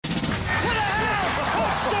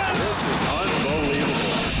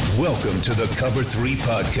Welcome to the Cover 3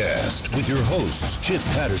 Podcast with your hosts, Chip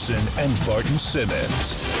Patterson and Barton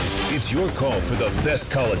Simmons. It's your call for the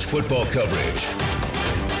best college football coverage.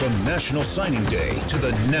 From National Signing Day to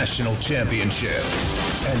the National Championship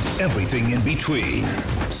and everything in between,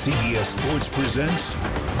 CBS Sports presents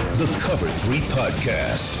the Cover 3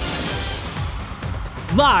 Podcast.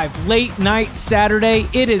 Live late night Saturday,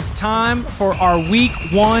 it is time for our Week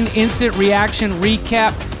 1 Instant Reaction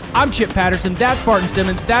Recap. I'm Chip Patterson, that's Barton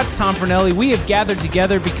Simmons, that's Tom Fornelli. We have gathered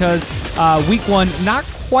together because Week 1 not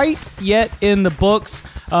quite yet in the books,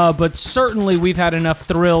 but certainly we've had enough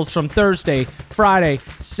thrills from Thursday, Friday,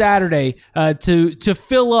 Saturday to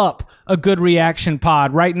fill up a good reaction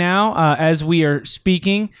pod. Right now, as we are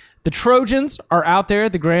speaking, the Trojans are out there.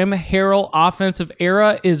 The Graham Harrell offensive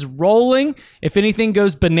era is rolling. If anything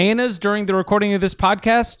goes bananas during the recording of this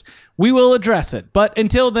podcast, we will address it. But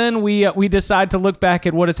until then, we decide to look back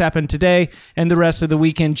at what has happened today and the rest of the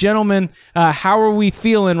weekend. Gentlemen, how are we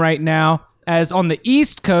feeling right now? As on the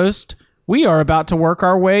East Coast, we are about to work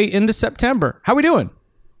our way into September. How we doing?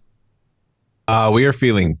 We are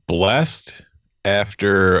feeling blessed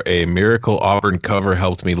after a miracle Auburn cover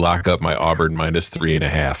helped me lock up my Auburn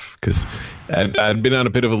 -3.5, because I'd been on a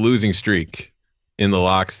bit of a losing streak in the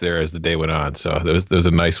locks there as the day went on. So there was a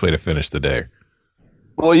nice way to finish the day.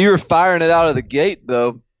 Well, you were firing it out of the gate,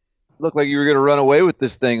 though. Looked like you were going to run away with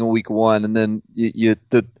this thing in Week 1, and then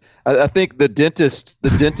I think the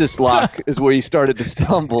dentist lock is where you started to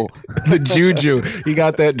stumble. The juju, he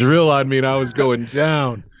got that drill on me, and I was going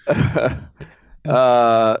down.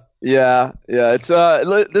 Yeah. It's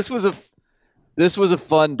this was a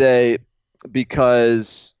fun day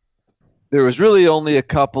because there was really only a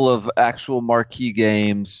couple of actual marquee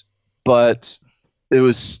games, but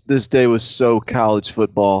this day was so college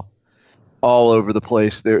football all over the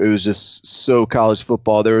place. It was just so college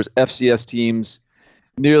football. There was FCS teams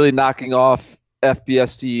nearly knocking off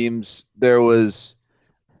FBS teams. There was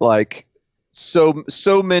like so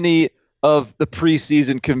many of the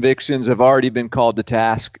preseason convictions have already been called to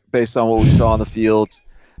task based on what we saw on the field.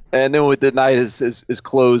 And then the night is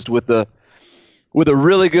closed with a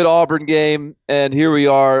really good Auburn game. And here we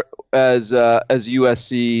are as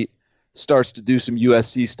USC starts to do some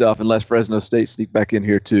USC stuff and let Fresno State sneak back in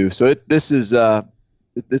here too. So this was a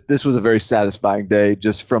very satisfying day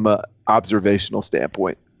just from a observational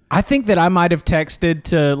standpoint. I think that I might have texted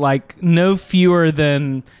to like no fewer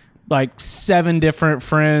than like 7 different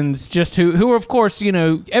friends, just who of course, you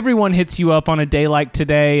know, everyone hits you up on a day like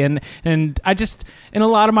today. And I just, and a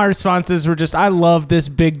lot of my responses were just, I love this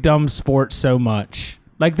big, dumb sport so much.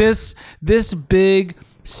 Like this big,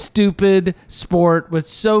 stupid sport with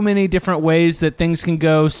so many different ways that things can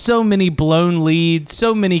go, so many blown leads,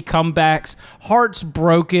 so many comebacks, hearts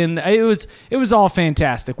broken. It was all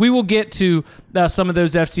fantastic. We will get to some of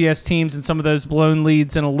those FCS teams and some of those blown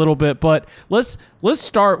leads in a little bit, but let's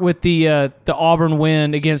start with the Auburn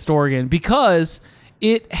win against Oregon, because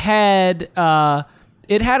it had a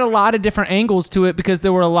lot of different angles to it, because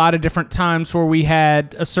there were a lot of different times where we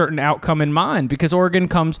had a certain outcome in mind, because Oregon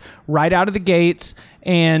comes right out of the gates.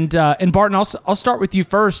 And Barton, I'll start with you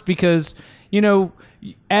first, because, you know,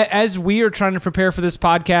 as we are trying to prepare for this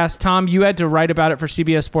podcast, Tom, you had to write about it for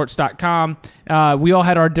CBSSports.com. We all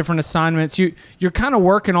had our different assignments. You're kind of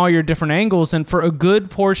working all your different angles, and for a good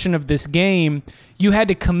portion of this game, you had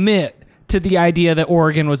to commit to the idea that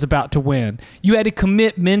Oregon was about to win. You had to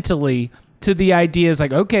commit mentally to the ideas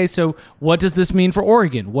like, okay, so what does this mean for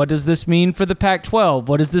Oregon? What does this mean for the Pac-12?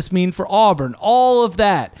 What does this mean for Auburn? All of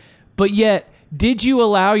that. But yet, did you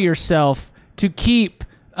allow yourself to keep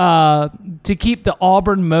the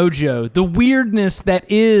Auburn mojo, the weirdness that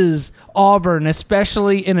is Auburn,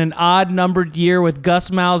 especially in an odd-numbered year with Gus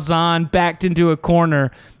Malzahn backed into a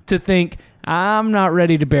corner, to think, I'm not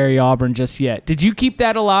ready to bury Auburn just yet? Did you keep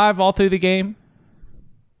that alive all through the game?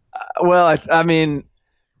 Well, I mean,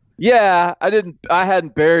 yeah, I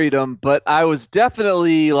hadn't buried them, but I was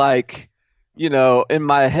definitely like, you know, in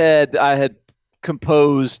my head, I had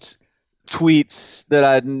composed tweets that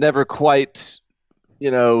I'd never quite, you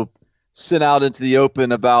know, sent out into the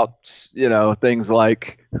open about, you know, things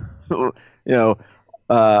like, you know,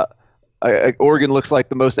 Oregon looks like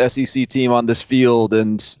the most SEC team on this field,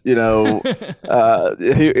 and you know,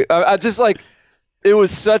 I just like, it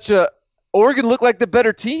was such a, Oregon looked like the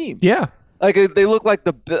better team. Yeah. Like they looked like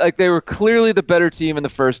they were clearly the better team in the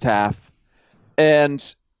first half,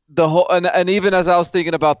 and the whole and even as I was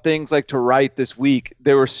thinking about things like to write this week,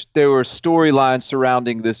 there were storylines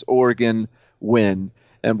surrounding this Oregon win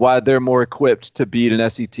and why they're more equipped to beat an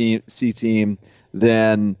SEC team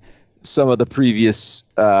than some of the previous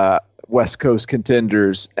West Coast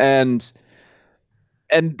contenders. And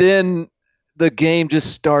and then the game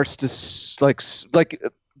just starts to like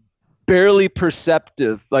barely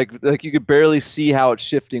perceptive, like you could barely see how it's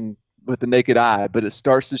shifting with the naked eye, but it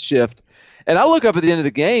starts to shift. And I look up at the end of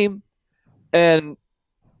the game, and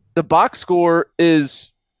the box score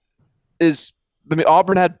is I mean,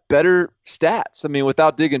 Auburn had better stats. I mean,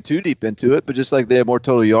 without digging too deep into it, but just like they had more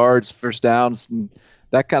total yards, first downs, and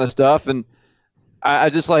that kind of stuff. And I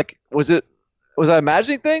just like, was I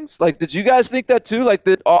imagining things? Like, did you guys think that too? Like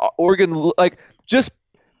that Oregon, like just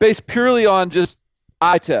based purely on just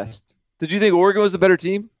eye test. Did you think Oregon was the better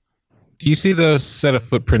team? Do you see those set of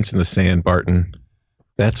footprints in the sand, Barton?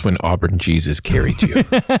 That's when Auburn Jesus carried you.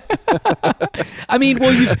 I mean,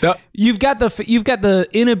 well, you've got the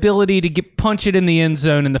inability to punch it in the end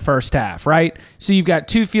zone in the first half, right? So you've got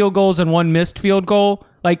 2 field goals and 1 missed field goal.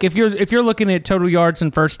 Like if you're looking at total yards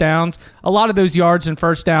and first downs, a lot of those yards and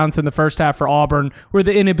first downs in the first half for Auburn were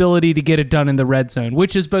the inability to get it done in the red zone,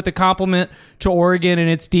 which is both a compliment to Oregon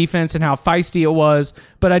and its defense and how feisty it was.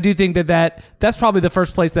 But I do think that's probably the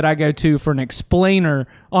first place that I go to for an explainer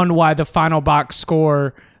on why the final box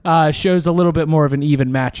score shows a little bit more of an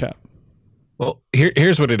even matchup. Well,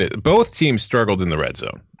 here's what it is. Both teams struggled in the red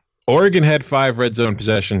zone. Oregon had 5 red zone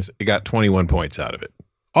possessions. It got 21 points out of it.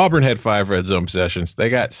 Auburn had 5 red zone possessions. They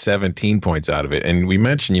got 17 points out of it. And we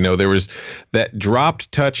mentioned, there was that dropped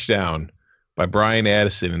touchdown by Brian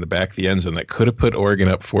Addison in the back of the end zone that could have put Oregon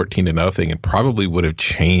up 14-0 and probably would have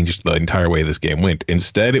changed the entire way this game went.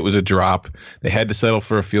 Instead, it was a drop. They had to settle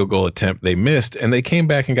for a field goal attempt. They missed, and they came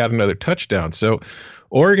back and got another touchdown. So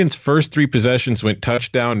Oregon's first 3 possessions went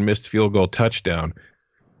touchdown, missed field goal, touchdown.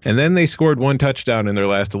 And then they scored 1 touchdown in their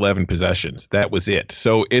last 11 possessions. That was it.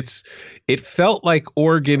 So it felt like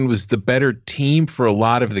Oregon was the better team for a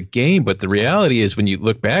lot of the game. But the reality is when you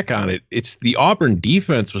look back on it, it's the Auburn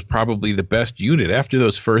defense was probably the best unit. After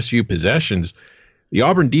those first few possessions, the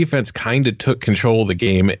Auburn defense kind of took control of the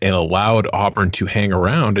game and allowed Auburn to hang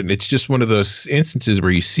around. And it's just one of those instances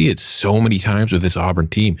where you see it so many times with this Auburn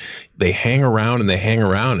team. They hang around and they hang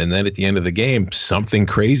around. And then at the end of the game, something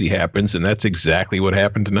crazy happens. And that's exactly what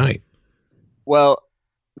happened tonight. Well,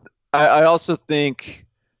 I also think,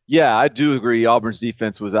 yeah, I do agree Auburn's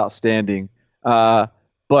defense was outstanding.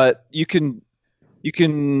 But you can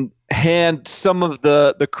hand some of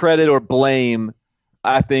the credit or blame,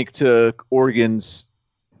 I think, to Oregon's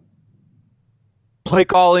play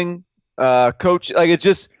calling, coach. Like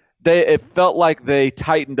it felt like they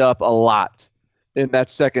tightened up a lot in that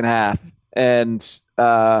second half and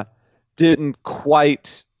didn't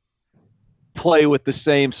quite play with the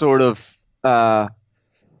same sort of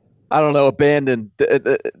abandon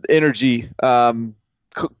the energy.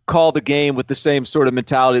 Call the game with the same sort of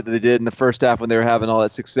mentality that they did in the first half when they were having all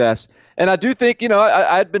that success. And I do think,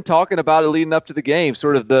 I'd been talking about it leading up to the game,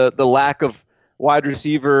 sort of the lack of wide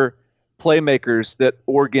receiver playmakers that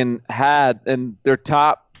Oregon had, and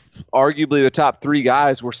arguably the top 3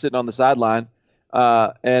 guys were sitting on the sideline.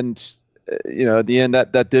 And at the end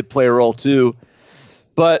that did play a role too.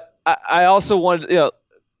 But I also wanted,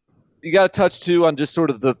 you got to touch too on just sort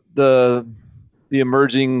of the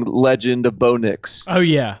emerging legend of Bo Nix. Oh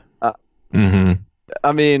yeah. I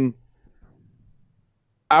mean,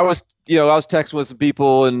 I was texting with some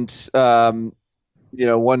people, and one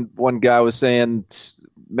guy was saying,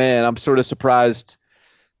 "Man, I'm sort of surprised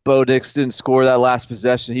Bo Nix didn't score that last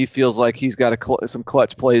possession. He feels like he's got some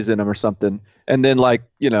clutch plays in him or something." And then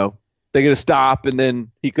they get a stop, and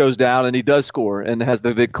then he goes down and he does score and has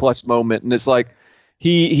the big clutch moment. And it's like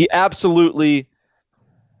he absolutely,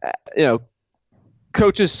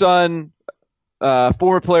 coach's son,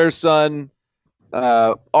 former player's son,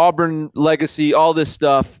 Auburn legacy, all this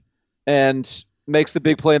stuff, and makes the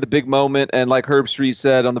big play in the big moment. And like Herb Street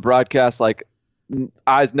said on the broadcast, like,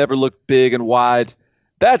 eyes never looked big and wide.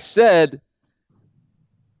 That said,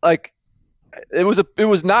 like, it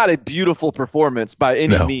was not a beautiful performance by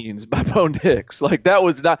any means by Bo Nix. Like, that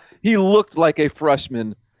was not. He looked like a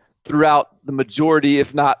freshman throughout the majority,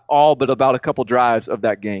 if not all, but about a couple drives of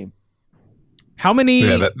that game. How many?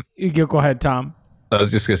 Go ahead, Tom. I was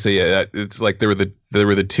just gonna say, it's like there were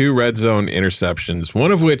the 2 red zone interceptions,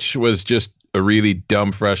 one of which was just a really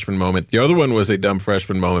dumb freshman moment. The other one was a dumb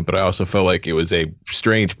freshman moment, but I also felt like it was a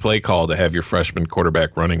strange play call to have your freshman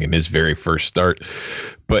quarterback running in his very first start.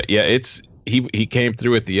 But yeah, he came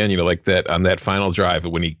through at the end, like that on that final drive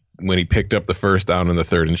when he picked up the first down in the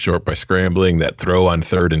 3rd and short by scrambling, that throw on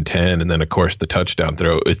 3rd and 10, and then of course the touchdown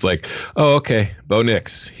throw. It's like, oh, okay, Bo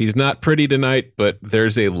Nix. He's not pretty tonight, but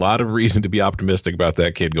there's a lot of reason to be optimistic about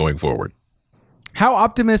that kid going forward. How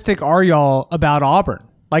optimistic are y'all about Auburn?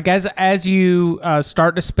 Like as you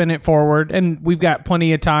start to spin it forward, and we've got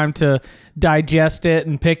plenty of time to digest it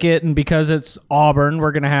and pick it, and because it's Auburn,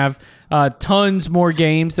 we're going to have tons more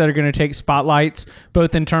games that are going to take spotlights,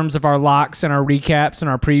 both in terms of our locks and our recaps and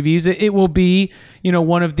our previews. It will be,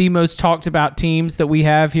 one of the most talked about teams that we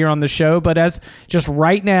have here on the show. But as just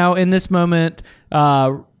right now in this moment,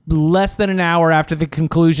 less than an hour after the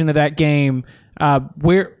conclusion of that game,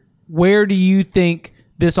 where do you think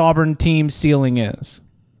this Auburn team's ceiling is?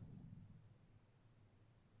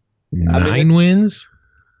 9 wins?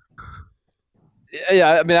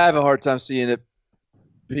 Yeah, I have a hard time seeing it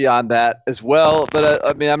beyond that as well. But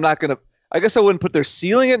I'm not going to. I guess I wouldn't put their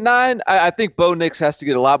ceiling at 9. I think Bo Nix has to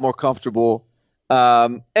get a lot more comfortable.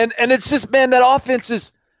 And it's just, man, that offense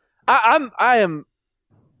is. I am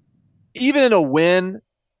even in a win,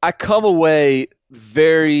 I come away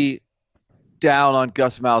very down on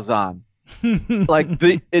Gus Malzahn. Like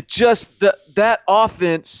that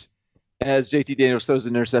offense, as JT Daniels throws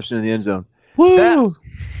an interception in the end zone. Woo!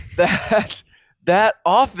 That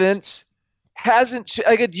offense hasn't.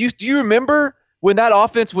 Do you remember when that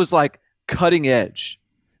offense was like cutting edge,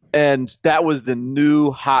 and that was the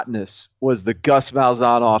new hotness, was the Gus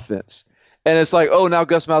Malzahn offense, and it's like, oh, now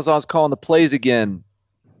Gus Malzahn's calling the plays again.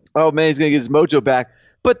 Oh man, he's gonna get his mojo back.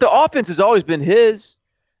 But the offense has always been his.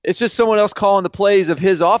 It's just someone else calling the plays of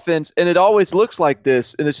his offense, and it always looks like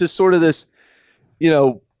this. And it's just sort of this,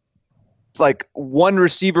 like one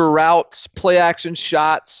receiver routes, play action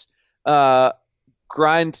shots,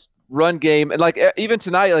 grind run game, and like even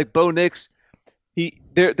tonight, like Bo Nix,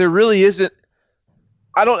 there really isn't.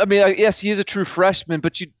 Yes, he is a true freshman,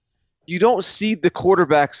 but you don't see the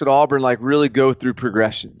quarterbacks at Auburn like really go through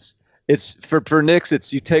progressions. It's for Nix,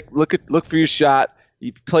 it's you look for your shot.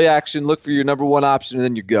 You play action, look for your number one option, and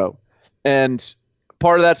then you go. And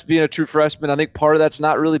part of that's being a true freshman. I think part of that's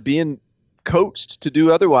not really being coached to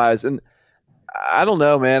do otherwise. And I don't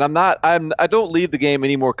know, man. I don't leave the game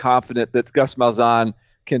any more confident that Gus Malzahn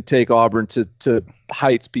can take Auburn to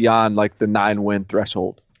heights beyond like the 9-win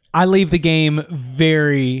threshold. I leave the game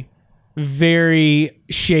very, very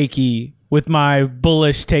shaky with my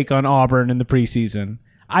bullish take on Auburn in the preseason.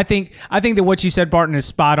 I think that what you said, Barton, is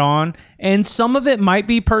spot on, and some of it might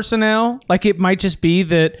be personnel. Like it might just be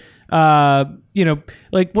that,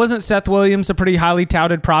 wasn't Seth Williams a pretty highly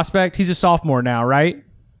touted prospect? He's a sophomore now, right?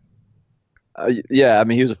 Yeah,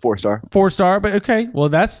 he was a 4-star. 4-star, but okay. Well,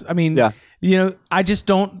 I just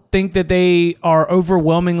don't think that they are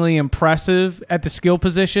overwhelmingly impressive at the skill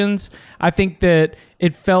positions. I think that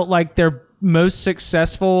it felt like their most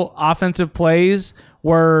successful offensive plays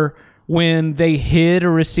were when they hid a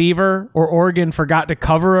receiver or Oregon forgot to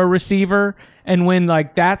cover a receiver. And when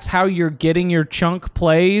that's how you're getting your chunk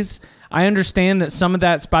plays, I understand that some of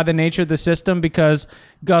that's by the nature of the system because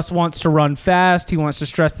Gus wants to run fast. He wants to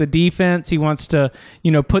stress the defense. He wants to,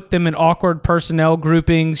 put them in awkward personnel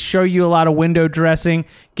groupings, show you a lot of window dressing,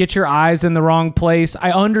 get your eyes in the wrong place.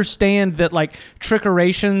 I understand that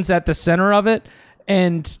trickeration's at the center of it.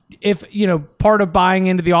 And if, part of buying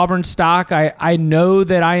into the Auburn stock, I know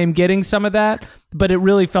that I am getting some of that, but it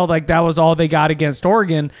really felt like that was all they got against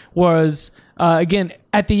Oregon was, again,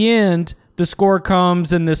 at the end, the score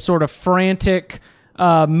comes in this sort of frantic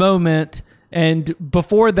moment. And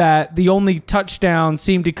before that, the only touchdown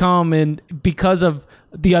seemed to come because of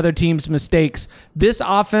the other team's mistakes. This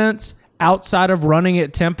offense, outside of running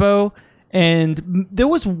at tempo, and there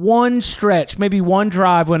was one stretch, maybe one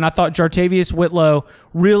drive when I thought Jartavius Whitlow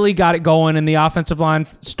really got it going and the offensive line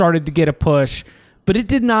started to get a push. But it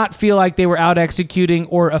did not feel like they were out executing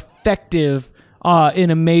or effective in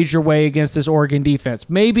a major way against this Oregon defense.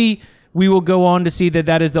 Maybe we will go on to see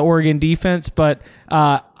that is the Oregon defense, but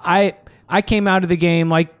I came out of the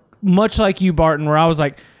game much like you, Barton, where I was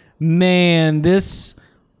like, man, this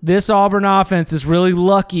Auburn offense is really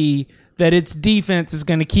lucky that its defense is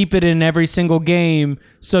going to keep it in every single game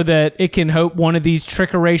so that it can hope one of these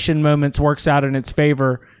trickeration moments works out in its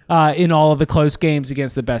favor in all of the close games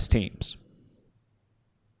against the best teams.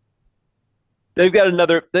 They've got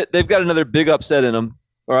another big upset in them.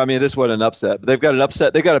 Or this wasn't an upset, but they've got an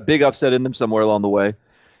upset. They've got a big upset in them somewhere along the way.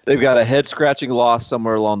 They've got a head scratching loss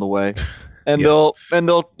somewhere along the way. And Yes.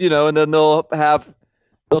 they'll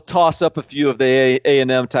toss up a few of the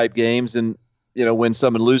A&M type games and win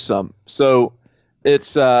some and lose some. So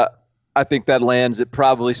it's I think that lands it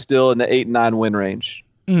probably still in the 8-9 win range.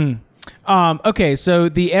 Okay, so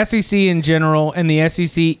the SEC in general and the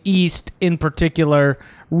SEC East in particular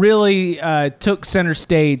really took center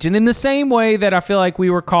stage. And in the same way that I feel like we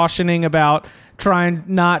were cautioning about trying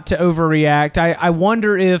not to overreact, I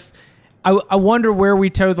wonder where we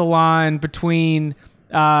toe the line between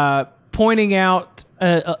pointing out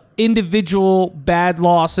individual bad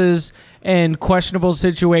losses and questionable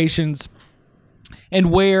situations,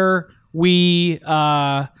 and where we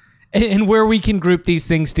can group these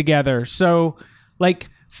things together. So, like,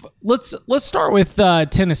 let's start with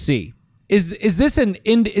Tennessee. Is this an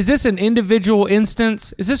individual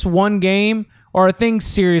instance? Is this one game, or are things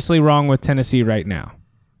seriously wrong with Tennessee right now?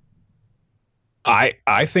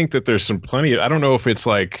 I think that there's I don't know if it's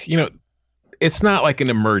like, it's not like an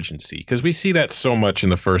emergency, because we see that so much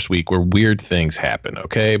in the first week where weird things happen,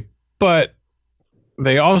 okay? But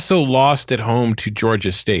they also lost at home to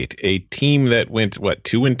Georgia State, a team that went,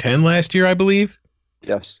 2-10 last year, I believe?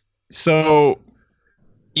 Yes. So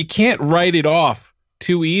you can't write it off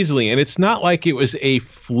too easily, and it's not like it was a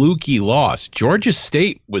fluky loss. Georgia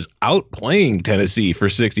State was outplaying Tennessee for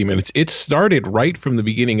 60 minutes. It started right from the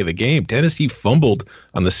beginning of the game. Tennessee fumbled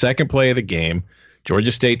on the second play of the game.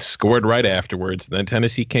 Georgia State scored right afterwards. Then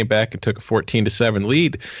Tennessee came back and took a 14-7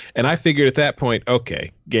 lead. And I figured at that point,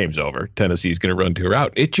 okay, game's over. Tennessee's going to run to her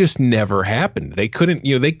out. It just never happened. They couldn't,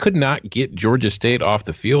 they could not get Georgia State off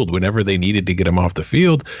the field whenever they needed to get them off the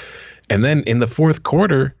field. And then in the fourth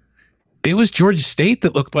quarter, it was Georgia State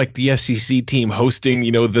that looked like the SEC team hosting,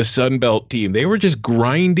 the Sun Belt team. They were just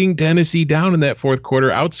grinding Tennessee down in that fourth quarter,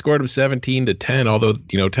 outscored them 17-10, although,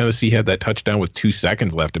 Tennessee had that touchdown with 2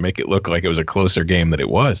 seconds left to make it look like it was a closer game than it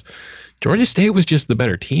was. Georgia State was just the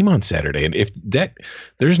better team on Saturday. And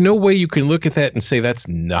there's no way you can look at that and say that's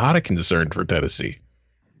not a concern for Tennessee.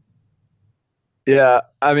 Yeah,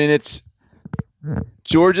 I mean, it's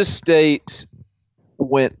Georgia State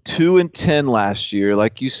went 2-10 last year,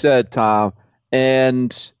 like you said, Tom,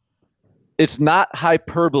 and it's not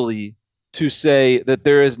hyperbole to say that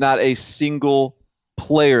there is not a single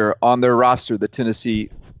player on their roster that Tennessee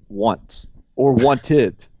wants or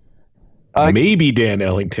wanted. Maybe Dan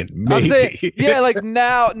Ellington. Maybe. Saying, yeah, like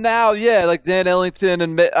now, yeah, like Dan Ellington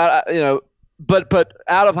and but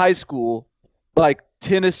out of high school, like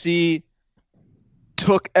Tennessee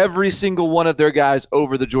took every single one of their guys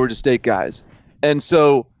over the Georgia State guys. And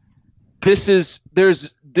so there's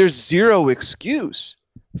zero excuse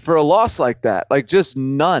for a loss like that, like just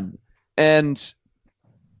none. And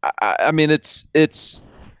I mean, it's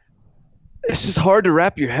just hard to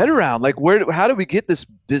wrap your head around. Like, how did we get this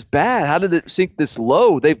bad? How did it sink this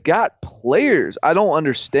low? They've got players. I don't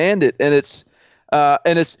understand it. And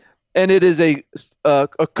it is a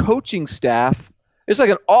coaching staff. It's like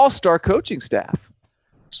an all-star coaching staff.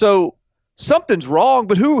 So something's wrong,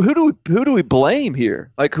 but who do we blame here?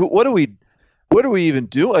 Like, what do we even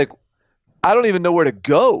do? Like, I don't even know where to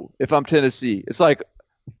go if I'm Tennessee. It's like,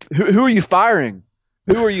 who are you firing?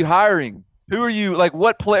 Who are you hiring? Who are you, like,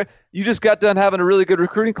 what player? You just got done having a really good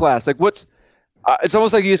recruiting class. Like, it's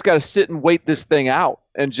almost like you just got to sit and wait this thing out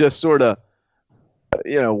and just sort of,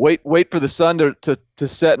 wait for the sun to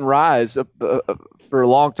set and rise for a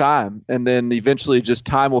long time, and then eventually just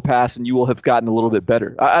time will pass and you will have gotten a little bit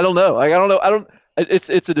better. I don't know. Like, I don't know.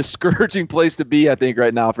 It's a discouraging place to be, I think,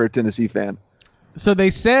 right now for a Tennessee fan. So they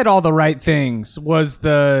said all the right things was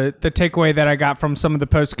the takeaway that I got from some of the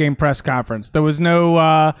post-game press conference. There was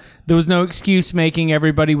no excuse making.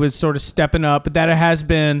 Everybody was sort of stepping up, but that has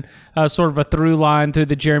been sort of a through line through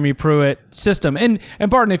the Jeremy Pruitt system. And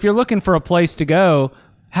Barton, if you're looking for a place to go,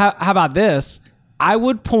 how about this? I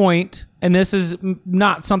would point, and this is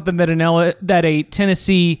not something that a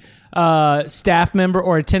Tennessee staff member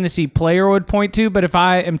or a Tennessee player would point to, but if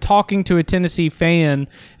I am talking to a Tennessee fan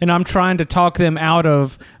and I'm trying to talk them out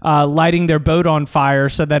of lighting their boat on fire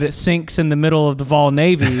so that it sinks in the middle of the Vol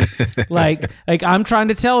Navy, like I'm trying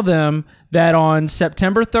to tell them that on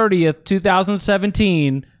September 30th,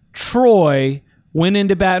 2017, Troy went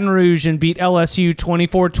into Baton Rouge and beat LSU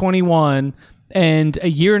 24-21. And a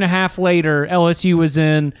year and a half later, LSU was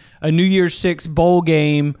in a New Year's Six bowl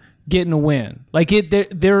game getting a win. Like,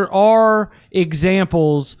 there are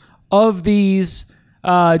examples of these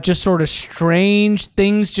just sort of strange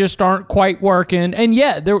things just aren't quite working. And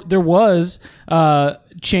yeah, there was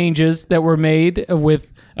changes that were made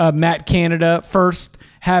with Matt Canada first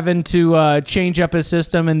having to change up his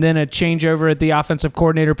system, and then a changeover at the offensive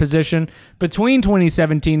coordinator position between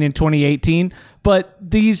 2017 and 2018. But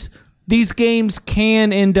these games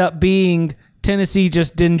can end up being Tennessee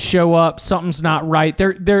just didn't show up. Something's not right.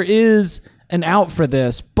 There is an out for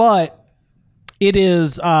this, but it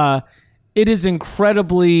is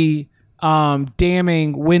incredibly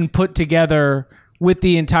damning when put together with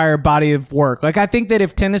the entire body of work. Like, I think that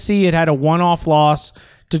if Tennessee had a one-off loss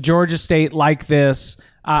to Georgia State like this,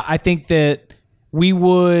 I think that we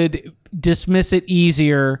would dismiss it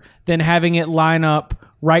easier than having it line up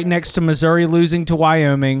right next to Missouri losing to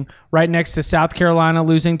Wyoming, right next to South Carolina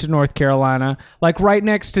losing to North Carolina, like right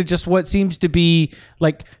next to just what seems to be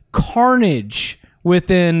like carnage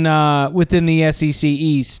within the SEC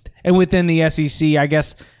East and within the SEC. I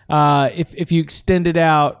guess if you extend it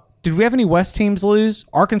out, did we have any West teams lose?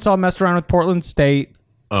 Arkansas messed around with Portland State.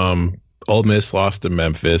 Ole Miss lost to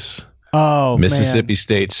Memphis. Oh, Mississippi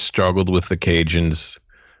State struggled with the Cajuns.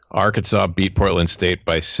 Arkansas beat Portland State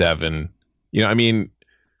by 7.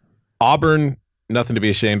 Auburn, nothing to be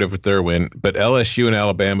ashamed of with their win, but LSU and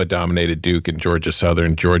Alabama dominated Duke and Georgia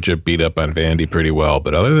Southern. Georgia beat up on Vandy pretty well.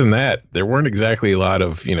 But other than that, there weren't exactly a lot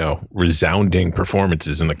of, resounding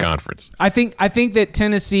performances in the conference. I think that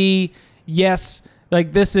Tennessee, yes,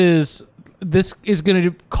 like this is going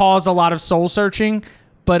to cause a lot of soul searching,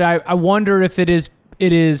 but I wonder if it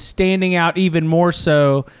is standing out even more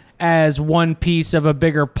so as one piece of a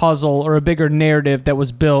bigger puzzle or a bigger narrative that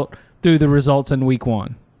was built through the results in week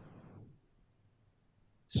 1.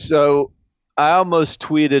 So I almost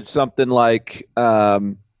tweeted something like,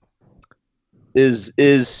 is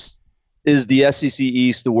the SEC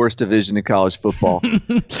East the worst division in college football?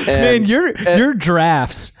 Man, your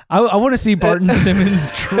drafts. I want to see Barton Simmons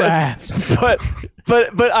drafts. But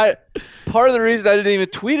I part of the reason I didn't even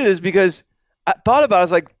tweet it is because I thought about it. I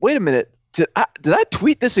was like, wait a minute. Did I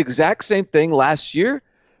tweet this exact same thing last year?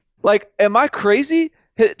 Like, am I crazy?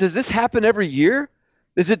 Does this happen every year?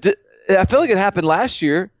 I feel like it happened last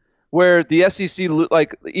year where the SEC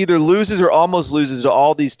like either loses or almost loses to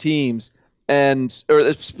all these teams,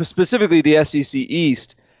 or specifically the SEC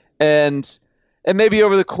East, and maybe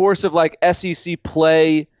over the course of like SEC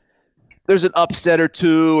play, there's an upset or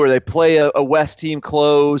two, or they play a West team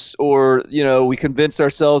close, or we convince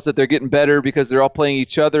ourselves that they're getting better because they're all playing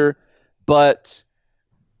each other. But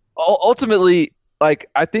ultimately, like,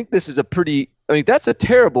 I think this is that's a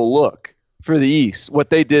terrible look for the East,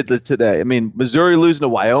 what they did today. I mean, Missouri losing to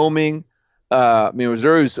Wyoming.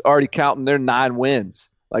 Missouri was already counting their 9 wins.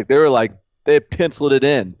 Like, they had penciled it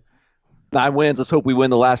in. 9 wins. Let's hope we win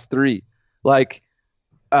the last 3. Like,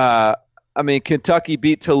 Kentucky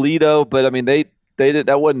beat Toledo, but they did,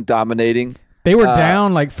 that wasn't dominating. They were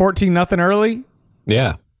down like 14-0 early.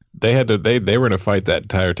 Yeah, they had to. They were in a fight that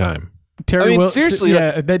entire time. Seriously,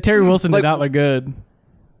 that Terry Wilson did not look good.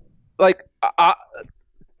 Like,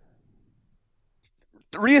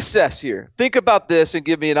 reassess here. Think about this and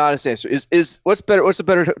give me an honest answer. Is what's better? What's a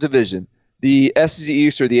better division, the SEC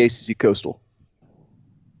East or the ACC Coastal?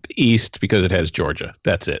 The East, because it has Georgia.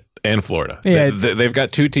 That's it, and Florida. Yeah. They've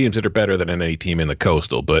got 2 teams that are better than any team in the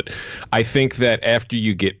Coastal. But I think that after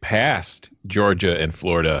you get past Georgia and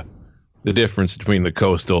Florida, the difference between the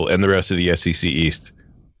Coastal and the rest of the SEC East,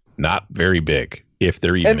 not very big, if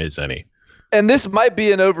there even is any. And this might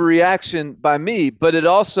be an overreaction by me, but it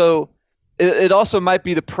also might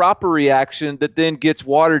be the proper reaction that then gets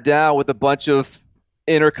watered down with a bunch of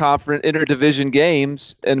interdivision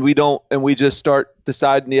games, and we just start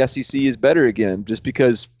deciding the SEC is better again, just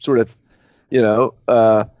because sort of,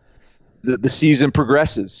 the season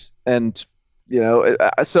progresses, and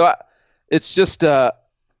so it's just at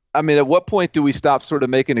what point do we stop sort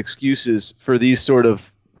of making excuses for these sort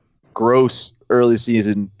of gross early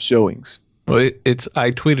season showings? Well,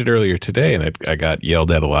 I tweeted earlier today, and I got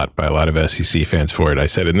yelled at a lot by a lot of SEC fans for it. I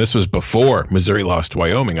said, and this was before Missouri lost to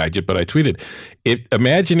Wyoming. But I tweeted,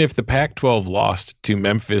 imagine if the Pac-12 lost to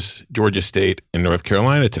Memphis, Georgia State, and North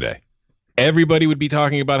Carolina today. Everybody would be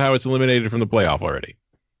talking about how it's eliminated from the playoff already.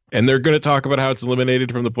 And they're going to talk about how it's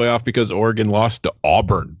eliminated from the playoff because Oregon lost to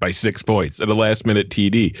Auburn by 6 points at a last-minute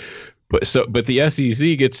TD. But the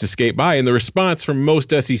SEC gets to skate by, and the response from most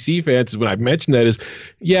SEC fans when I've mentioned that is,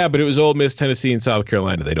 yeah, but it was Ole Miss, Tennessee, and South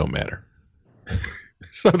Carolina. They don't matter.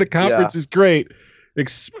 So the conference is great,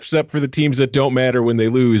 except for the teams that don't matter when they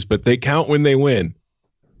lose, but they count when they win.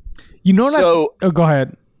 You know what? Go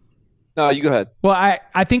ahead. No, you go ahead. Well,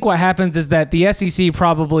 I think what happens is that the SEC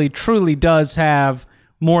probably truly does have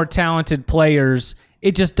more talented players.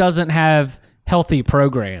 It just doesn't have healthy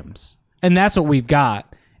programs, and that's what we've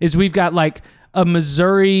got. We've got like a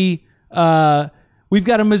Missouri, program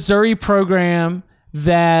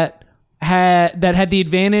that had the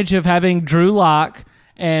advantage of having Drew Lock,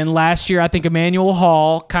 and last year I think Emmanuel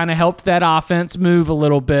Hall kind of helped that offense move a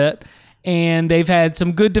little bit, and they've had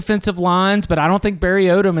some good defensive lines, but I don't think Barry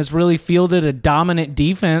Odom has really fielded a dominant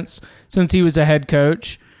defense since he was a head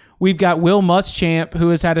coach. We've got Will Muschamp, who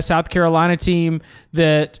has had a South Carolina team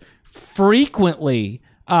that frequently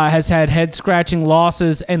has had head-scratching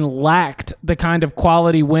losses and lacked the kind of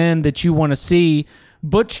quality win that you want to see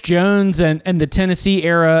Butch Jones and the Tennessee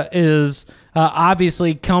era is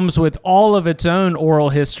obviously comes with all of its own oral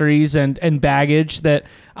histories and baggage that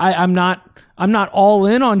I'm not all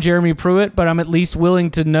in on Jeremy Pruitt, but I'm at least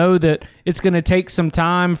willing to know that it's going to take some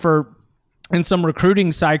time and some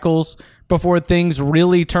recruiting cycles before things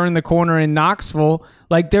really turn the corner in Knoxville.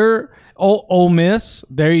 Like Ole Miss,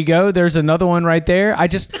 there you go. There's another one right there. I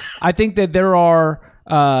think that there are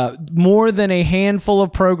more than a handful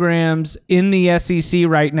of programs in the SEC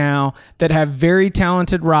right now that have very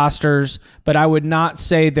talented rosters, but I would not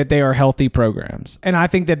say that they are healthy programs. And I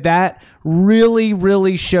think that really,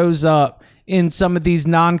 really shows up in some of these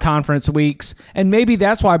non-conference weeks. And maybe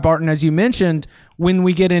that's why, Barton, as you mentioned, when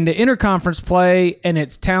we get into interconference play and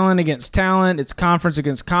it's talent against talent, it's conference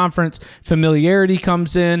against conference, familiarity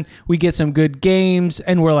comes in, we get some good games,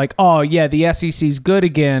 and we're like, oh, yeah, the SEC's good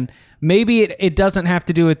again. Maybe it doesn't have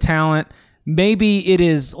to do with talent. Maybe it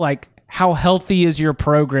is like how healthy is your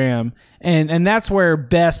program. And that's where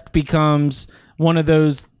best becomes one of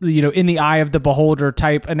those, in the eye of the beholder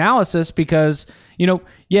type analysis because,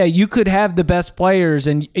 yeah, you could have the best players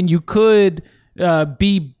and you could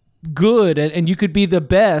be good and you could be the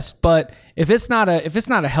best, but if it's not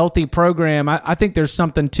a healthy program, I think there's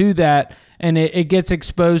something to that, and it gets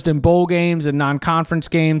exposed in bowl games and non-conference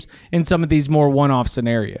games in some of these more one-off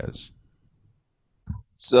scenarios.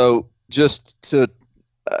 So so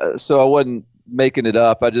I wasn't making it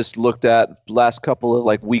up. I just looked at last couple of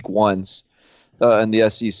like week ones in the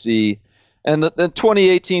SEC. And the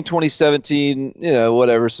 2018, 2017,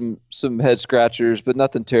 whatever, some head scratchers, but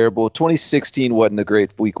nothing terrible. 2016 wasn't a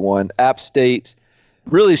great week one. App State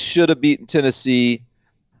really should have beaten Tennessee.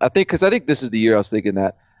 I think this is the year I was thinking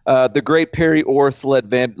that. The great Perry Orth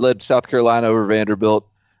led South Carolina over Vanderbilt.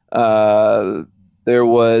 There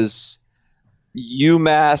was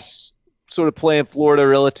UMass sort of playing Florida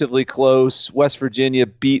relatively close. West Virginia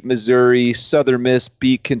beat Missouri. Southern Miss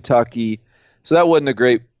beat Kentucky. So that wasn't a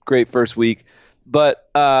great first week, but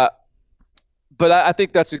I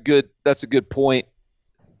think that's a good point,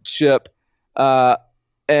 Chip.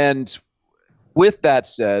 And with that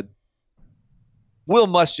said, Will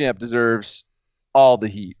Muschamp deserves all the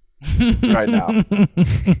heat right now.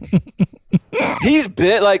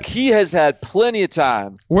 He has had plenty of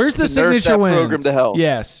time. Where's the signature wins? Program to health.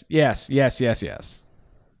 Yes.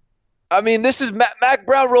 I mean, this is Mac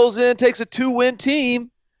Brown rolls in, takes a 2-win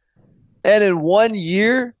team, and in 1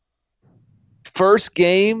 year, first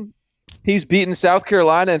game, he's beaten South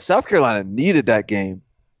Carolina, and South Carolina needed that game.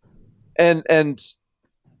 And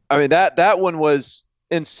I mean that one was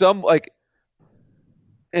in some ways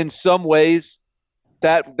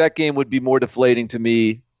that game would be more deflating to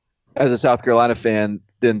me as a South Carolina fan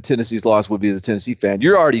than Tennessee's loss would be as a Tennessee fan.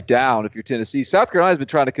 You're already down if you're Tennessee. South Carolina's been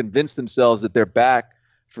trying to convince themselves that they're back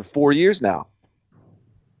for 4 years now.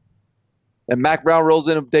 And Mac Brown rolls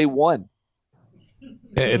in on day one.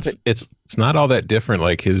 It's not all that different.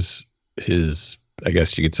 Like his I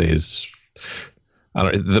guess you could say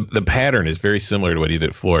the pattern is very similar to what he did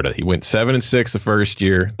at Florida. He went 7-6 the first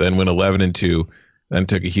year, then went 11-2, then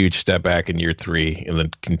took a huge step back in year 3, and then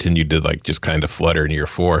continued to just kind of flutter in year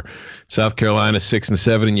 4. South Carolina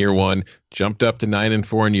 6-7 in year 1, jumped up to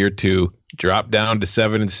 9-4 in year 2, dropped down to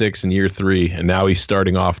 7-6 in year 3, and now he's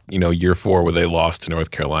starting off, year 4 where they lost to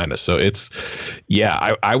North Carolina. So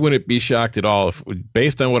I wouldn't be shocked at all if,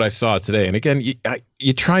 based on what I saw today. And again,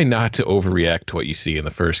 you try not to overreact to what you see in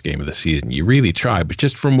the first game of the season. You really try, but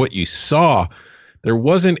just from what you saw, there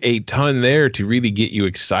wasn't a ton there to really get you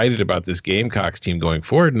excited about this Gamecocks team going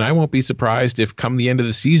forward. And I won't be surprised if come the end of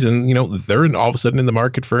the season, they're all of a sudden in the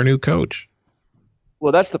market for a new coach.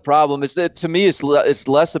 Well, that's the problem. Is that to me, it's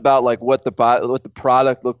less about like what the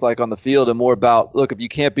product looked like on the field, and more about, look, if you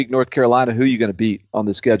can't beat North Carolina, who are you going to beat on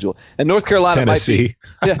the schedule? And North Carolina Tennessee.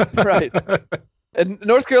 might be, yeah, right. And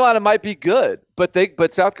North Carolina might be good, but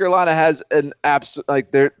South Carolina has an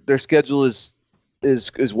their schedule is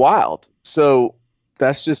wild. So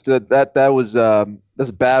that's just that's a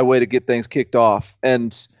bad way to get things kicked off.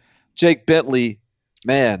 And Jake Bentley,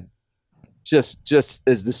 man, just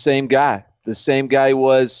is the same guy. The same guy he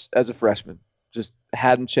was as a freshman. Just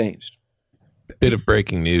hadn't changed. Bit of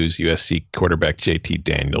breaking news. USC quarterback JT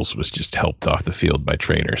Daniels was just helped off the field by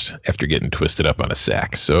trainers after getting twisted up on a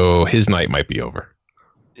sack. So his night might be over.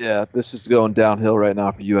 Yeah, this is going downhill right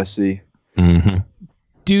now for USC. Mm-hmm.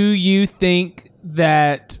 Do you think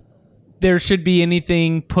that there should be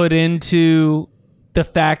anything put into the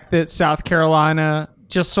fact that South Carolina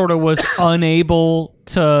just sort of was unable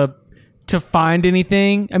to find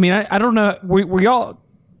anything? I mean, I don't know. We all,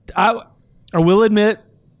 I will admit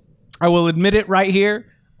it right here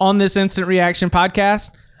on this Instant Reaction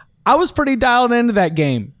podcast. I was pretty dialed into that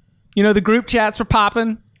game. You know, the group chats were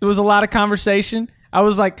popping. There was a lot of conversation. I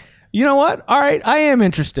was like, you know what? All right, I am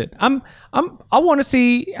interested. I want to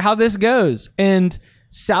see how this goes. And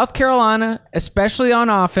South Carolina, especially on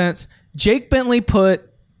offense, Jake Bentley put,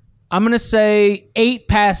 I'm going to say, 8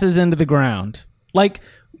 passes into the ground. Like,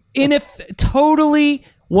 totally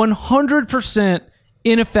 100%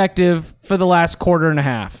 ineffective for the last quarter and a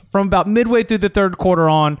half. From about midway through the third quarter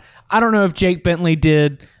on, I don't know if Jake Bentley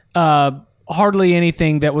did hardly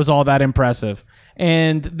anything that was all that impressive.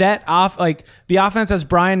 And the offense has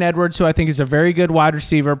Brian Edwards, who I think is a very good wide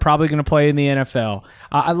receiver, probably going to play in the NFL.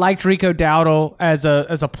 I liked Rico Dowdle as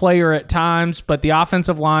a player at times, but the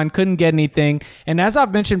offensive line couldn't get anything. And as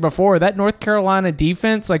I've mentioned before, that North Carolina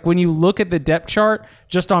defense, like when you look at the depth chart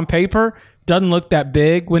just on paper, doesn't look that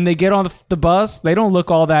big. When they get on the bus, they don't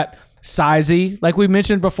look all that sizey. Like we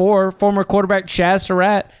mentioned before, former quarterback Chaz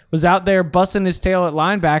Surratt was out there busting his tail at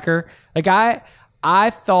linebacker. Like I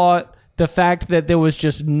thought the fact that there was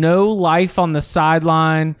just no life on the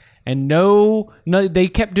sideline and no, they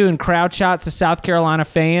kept doing crowd shots to South Carolina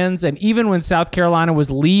fans. And even when South Carolina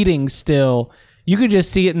was leading still, you could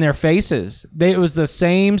just see it in their faces. It was the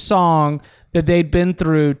same song that they'd been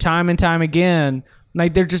through time and time again.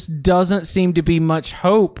 Like there just doesn't seem to be much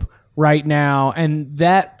hope right now. And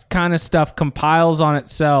that kind of stuff compiles on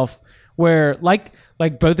itself where like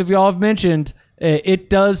both of y'all have mentioned, it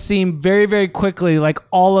does seem very, very quickly like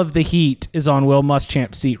all of the heat is on Will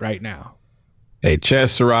Muschamp's seat right now. Hey, Chaz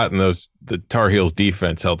Surratt and the Tar Heels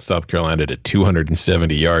defense held South Carolina to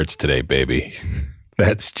 270 yards today, baby.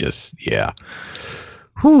 That's just, yeah.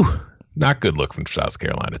 Whew. Not good look from South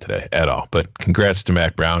Carolina today at all. But congrats to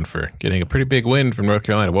Mac Brown for getting a pretty big win from North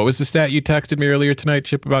Carolina. What was the stat you texted me earlier tonight,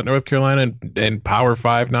 Chip, about North Carolina and Power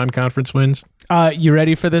 5 non-conference wins? You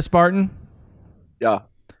ready for this, Barton? Yeah.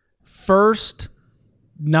 First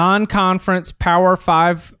non-conference Power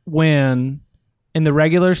 5 win in the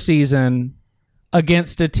regular season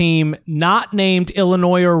against a team not named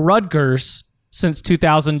Illinois or Rutgers since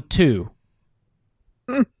 2002.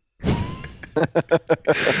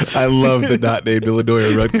 I love the not named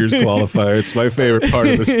Illinois or Rutgers qualifier. It's my favorite part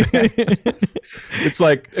of the stat. It's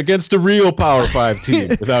like against a real Power 5 team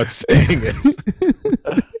without saying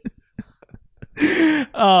it.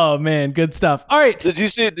 Oh, man. Good stuff. All right. Did you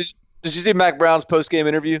see Mac Brown's post-game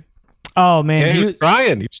interview? Oh, man. Yeah, he was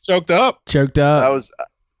crying. He was choked up. That was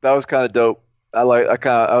kind of dope. I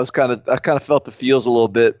kind of felt the feels a little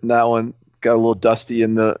bit in that one. Got a little dusty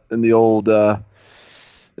in the old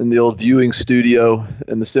viewing studio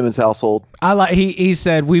in the Simmons household. He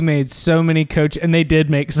said we made so many and they did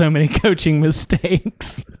make so many coaching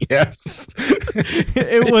mistakes. Yes.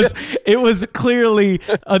 It was clearly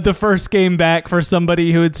the first game back for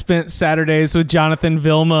somebody who had spent Saturdays with Jonathan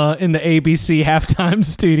Vilma in the ABC halftime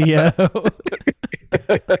studio.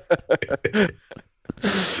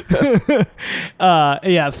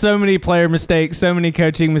 Yeah, so many player mistakes, so many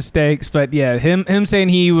coaching mistakes, but yeah, him saying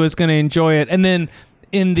he was going to enjoy it. And then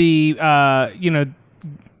in the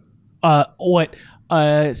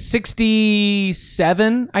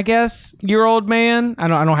 67, I guess, year old man. I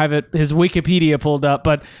don't have his Wikipedia pulled up,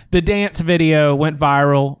 but the dance video went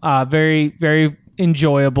viral. Very, very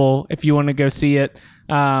enjoyable if you want to go see it.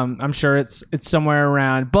 I'm sure it's somewhere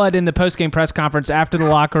around. But in the post-game press conference after the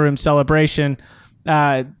locker room celebration,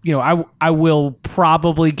 I will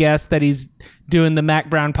probably guess that he's doing the Mac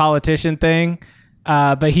Brown politician thing.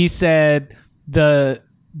 But he said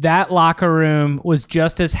that locker room was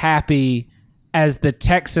just as happy as the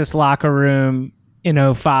Texas locker room in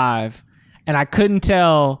 2005. And I couldn't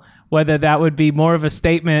tell whether that would be more of a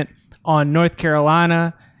statement on North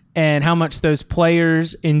Carolina and how much those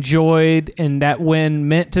players enjoyed and that win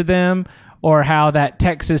meant to them, or how that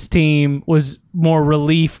Texas team was more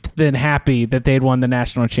relieved than happy that they'd won the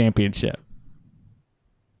national championship.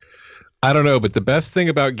 I don't know, but the best thing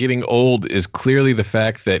about getting old is clearly the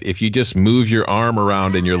fact that if you just move your arm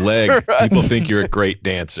around and your leg, right, people think you're a great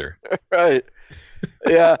dancer. Right.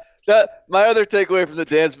 Yeah. My other takeaway from the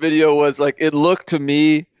dance video was like, it looked to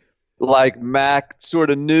me like Mac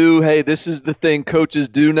sort of knew, hey, this is the thing coaches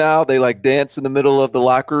do now. They like dance in the middle of the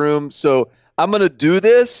locker room. So I'm going to do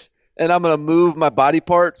this and I'm going to move my body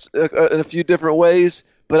parts in a few different ways.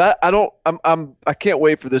 But I can't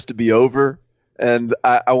wait for this to be over. And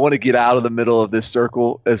I want to get out of the middle of this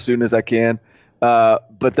circle as soon as I can.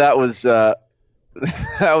 But that was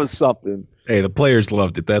something. Hey, the players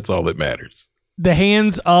loved it. That's all that matters. The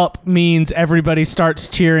hands up means everybody starts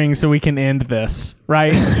cheering so we can end this,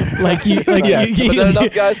 right? But not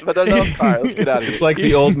enough, guys. But not enough. All right, let's get out of here. It's like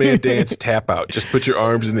the old man dance tap out. Just put your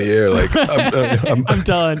arms in the air like, I'm I'm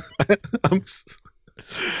done.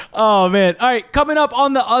 Oh, man. All right, coming up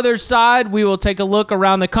on the other side, we will take a look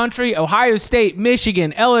around the country. Ohio State,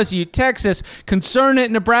 Michigan, LSU, Texas, concern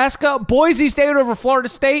at Nebraska, Boise State over Florida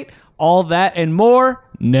State, all that and more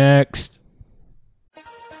next.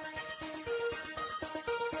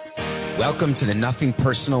 Welcome to the Nothing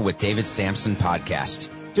Personal with David Sampson podcast.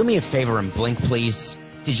 Do me a favor and blink, please.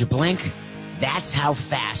 Did you blink? That's how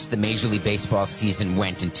fast the Major League Baseball season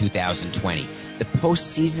went in 2020. The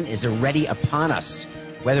postseason is already upon us.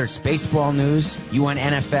 Whether it's baseball news, you on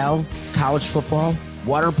NFL, college football,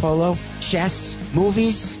 water polo, chess,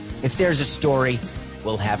 movies, if there's a story,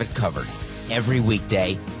 we'll have it covered. Every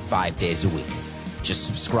weekday, 5 days a week. Just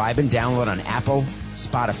subscribe and download on Apple,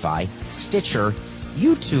 Spotify, Stitcher,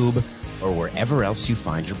 YouTube, or wherever else you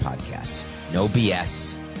find your podcasts. No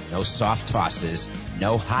BS, no soft tosses,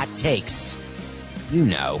 no hot takes. You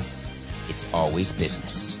know, it's always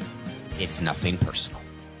business. It's nothing personal.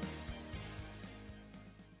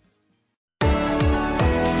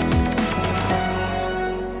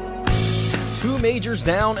 Two majors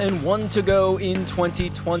down and one to go in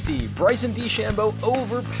 2020. Bryson DeChambeau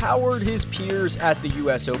overpowered his peers at the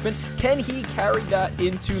U.S. Open. Can he carry that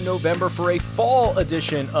into November for a fall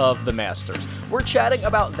edition of the Masters? We're chatting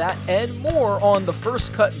about that and more on the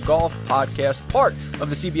First Cut Golf podcast, part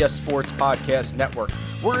of the CBS Sports Podcast Network.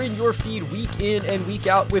 We're in your feed week in and week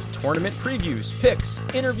out with tournament previews, picks,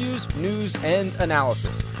 interviews, news, and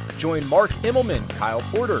analysis. Join Mark Immelman, Kyle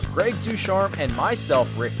Porter, Greg Ducharme, and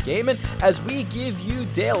myself, Rick Gaiman, as we give you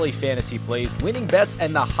daily fantasy plays, winning bets,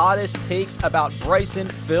 and the hottest takes about Bryson,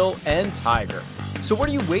 Phil, and Tiger. So what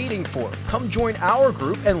are you waiting for? Come join our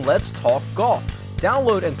group and let's talk golf.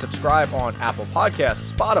 Download and subscribe on Apple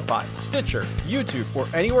Podcasts, Spotify, Stitcher, YouTube, or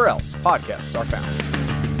anywhere else podcasts are found.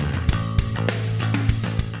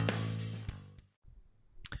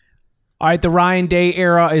 All right, the Ryan Day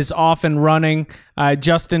era is off and running.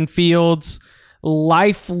 Justin Fields,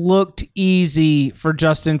 life looked easy for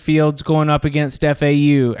Justin Fields going up against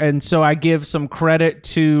FAU. And so I give some credit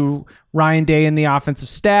to Ryan Day and the offensive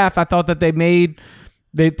staff. I thought that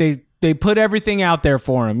they put everything out there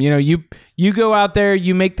for him. You know, you go out there,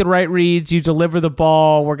 you make the right reads, you deliver the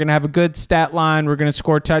ball. We're going to have a good stat line. We're going to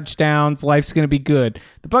score touchdowns. Life's going to be good.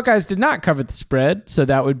 The Buckeyes did not cover the spread, so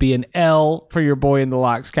that would be an L for your boy in the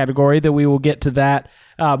locks category, that we will get to that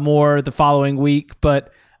more the following week.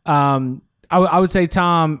 But I would say,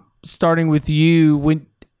 Tom, starting with you,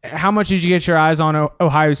 how much did you get your eyes on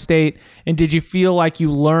Ohio State, and did you feel like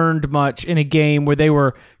you learned much in a game where they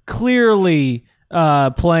were clearly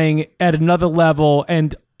playing at another level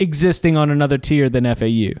and existing on another tier than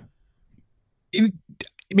FAU? I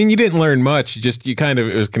mean, you didn't learn much.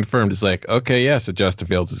 It was confirmed. It's like, okay, yeah, so Justin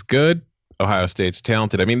Fields is good. Ohio State's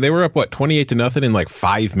talented. I mean, they were up, 28-0 in like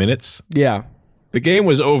 5 minutes? Yeah. The game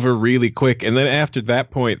was over really quick. And then after that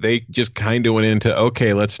point, they just kind of went into,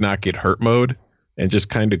 okay, let's not get hurt mode, and just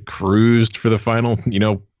kind of cruised for the final,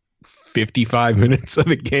 55 minutes of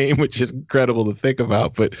the game, which is incredible to think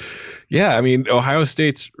about. But yeah, I mean, Ohio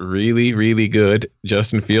State's really, really good.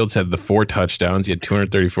 Justin Fields had the 4 touchdowns. He had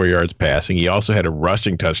 234 yards passing. He also had a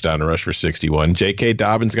rushing touchdown to rush for 61. J.K.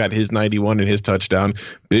 Dobbins got his 91 and his touchdown.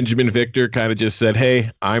 Benjamin Victor kind of just said,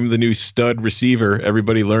 hey, I'm the new stud receiver.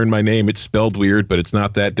 Everybody learn my name. It's spelled weird, but it's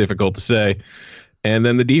not that difficult to say. And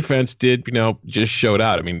then the defense did, just showed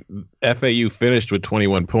out. I mean, FAU finished with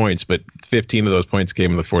 21 points, but 15 of those points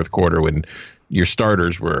came in the fourth quarter when your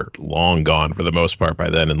starters were long gone for the most part by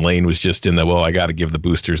then. And Lane was just in I got to give the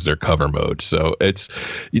boosters their cover mode. So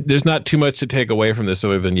there's not too much to take away from this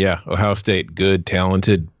other than, Ohio State, good,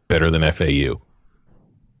 talented, better than FAU.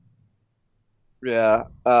 Yeah.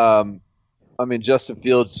 I mean, Justin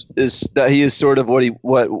Fields he is sort of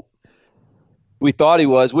what we thought he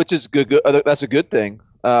was, which is good. That's a good thing.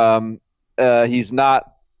 He's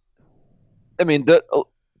not. I mean,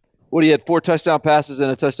 he had 4 touchdown passes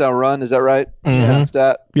and a touchdown run. Is that right? Mm-hmm.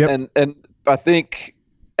 Stat. Yep. And I think,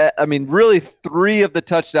 really 3 of the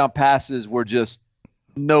touchdown passes were just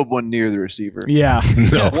no one near the receiver. Yeah.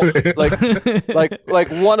 No. like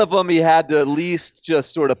one of them, he had to at least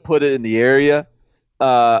just sort of put it in the area,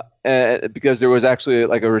 and because there was actually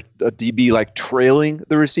like a DB trailing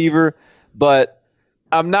the receiver. But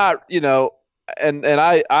I'm not, and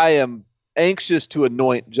I am anxious to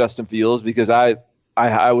anoint Justin Fields because I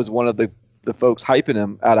was one of the folks hyping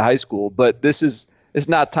him out of high school. But it's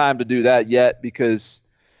not time to do that yet, because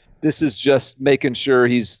this is just making sure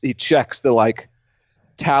he checks the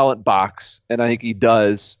talent box, and I think he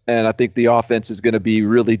does. And I think the offense is going to be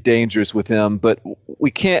really dangerous with him. But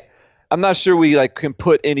we can't. I'm not sure we can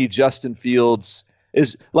put any Justin Fields.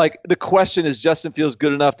 Is the question, is Justin Fields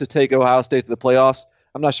good enough to take Ohio State to the playoffs?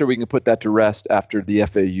 I'm not sure we can put that to rest after the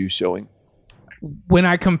FAU showing. When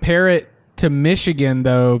I compare it to Michigan,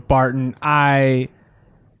 though, Barton, I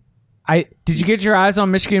did you get your eyes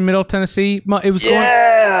on Michigan, Middle Tennessee? It was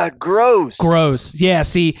gross. Yeah,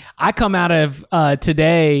 see, I come out of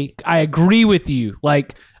today. I agree with you.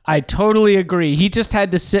 Like, I totally agree. He just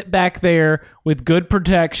had to sit back there with good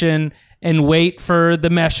protection and wait for the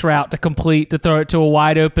mesh route to complete to throw it to a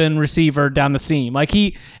wide open receiver down the seam. Like,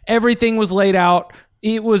 everything was laid out.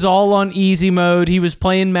 It was all on easy mode. He was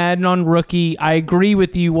playing Madden on rookie. I agree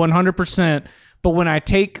with you 100%. But when I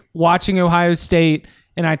take watching Ohio State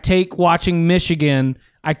and I take watching Michigan,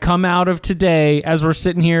 I come out of today as we're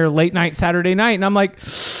sitting here late night Saturday night, and I'm like,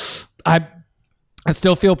 I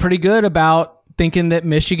still feel pretty good about thinking that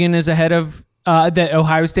Michigan is ahead of that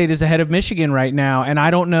Ohio State is ahead of Michigan right now. And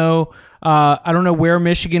I don't know where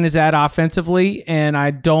Michigan is at offensively, and I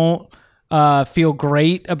don't feel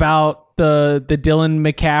great about the Dylan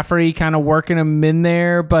McCaffrey kind of working him in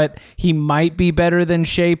there, but he might be better than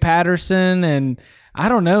Shea Patterson. And I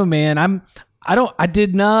don't know, man. I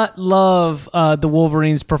did not love the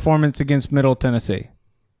Wolverines' performance against Middle Tennessee.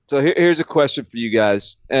 So here's a question for you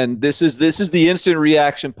guys, and this is the instant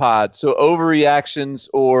reaction pod. So overreactions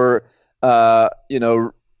or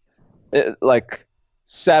like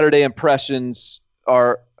Saturday impressions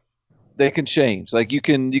they can change. Like you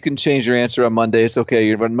can change your answer on Monday. It's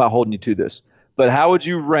okay. I'm not holding you to this. But how would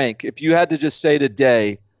you rank if you had to just say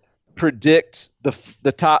today, predict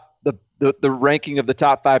the top the ranking of the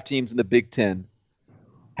top 5 teams in the Big Ten?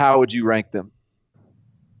 How would you rank them?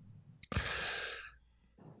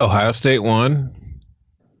 Ohio State 1,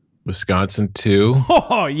 Wisconsin 2.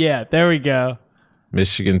 Oh, yeah, there we go.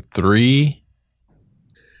 Michigan 3,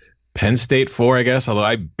 Penn State 4, I guess, although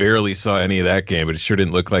I barely saw any of that game, but it sure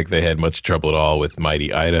didn't look like they had much trouble at all with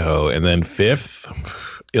mighty Idaho. And then 5th,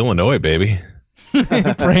 Illinois, baby.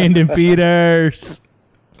 Brandon Peters.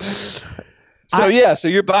 So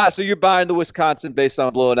you're buying the Wisconsin based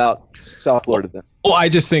on blowing out South Florida then. Well, I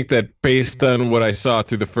just think that based on what I saw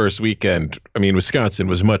through the first weekend, I mean, Wisconsin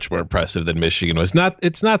was much more impressive than Michigan was.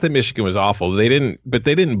 It's not that Michigan was awful. They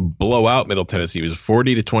didn't blow out Middle Tennessee. It was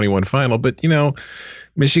 40-21 final, but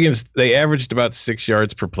they averaged about 6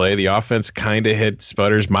 yards per play. The offense kind of hit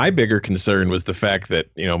sputters. My bigger concern was the fact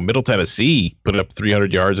that, Middle Tennessee put up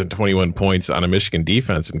 300 yards and 21 points on a Michigan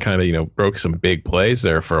defense and kind of, broke some big plays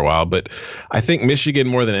there for a while. But I think Michigan,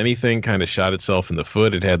 more than anything, kind of shot itself in the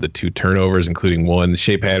foot. It had the 2 turnovers, including one.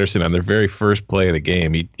 Shea Patterson, on their very first play of the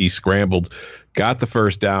game, he scrambled, got the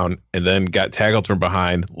first down, and then got tackled from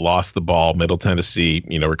behind, lost the ball. Middle Tennessee,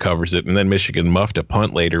 recovers it. And then Michigan muffed a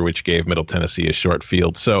punt later, which gave Middle Tennessee a short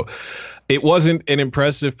field. So it wasn't an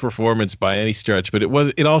impressive performance by any stretch, but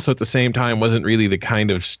it also at the same time wasn't really the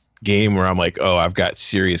kind of game where I'm like, oh, I've got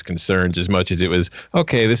serious concerns, as much as it was,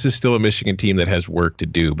 okay, this is still a Michigan team that has work to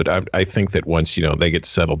do. But I think that once, they get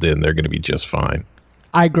settled in, they're going to be just fine.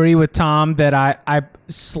 I agree with Tom that I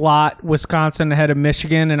slot Wisconsin ahead of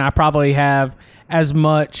Michigan, and I probably have as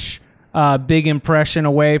much big impression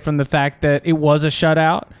away from the fact that it was a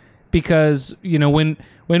shutout, because when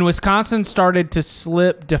Wisconsin started to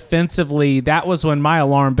slip defensively, that was when my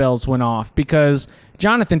alarm bells went off, because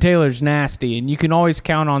Jonathan Taylor's nasty, and you can always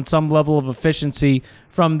count on some level of efficiency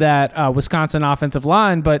from that Wisconsin offensive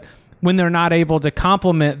line, but when they're not able to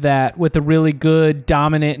complement that with a really good,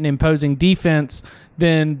 dominant, and imposing defense,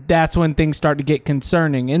 then that's when things start to get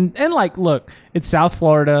concerning. And look, it's South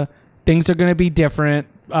Florida. Things are going to be different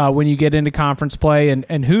when you get into conference play,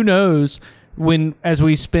 and who knows as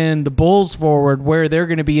we spin the Bulls forward where they're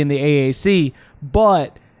going to be in the AAC.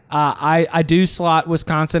 But I do slot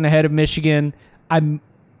Wisconsin ahead of Michigan.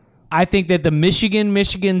 I think that the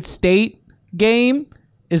Michigan State game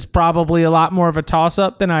is probably a lot more of a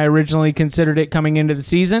toss-up than I originally considered it coming into the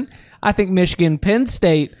season. I think Michigan-Penn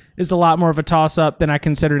State is a lot more of a toss-up than I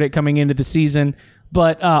considered it coming into the season.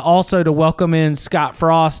 But also to welcome in Scott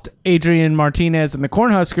Frost, Adrian Martinez, and the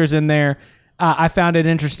Cornhuskers in there, I found it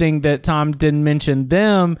interesting that Tom didn't mention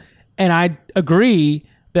them. And I agree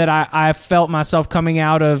that I felt myself coming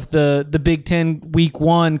out of the Big Ten Week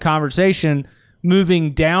 1 conversation,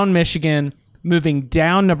 moving down Michigan, moving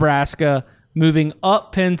down Nebraska, moving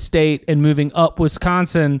up Penn State, and moving up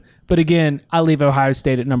Wisconsin. But again, I leave Ohio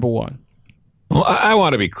State at number 1. Well, I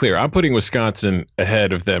want to be clear. I'm putting Wisconsin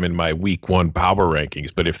ahead of them in my Week 1 power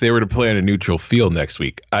rankings. But if they were to play on a neutral field next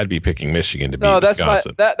week, I'd be picking Michigan to beat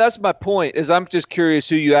Wisconsin. That's my point. Is I'm just curious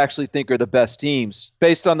who you actually think are the best teams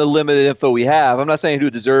based on the limited info we have. I'm not saying who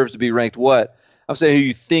deserves to be ranked what. I'm saying who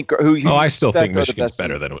you think or who you. I still think Michigan's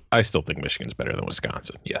better than. I still think Michigan's better than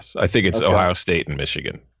Wisconsin. Yes, I think it's Ohio State and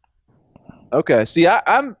Michigan. Okay. See,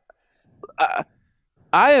 I'm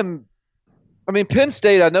Penn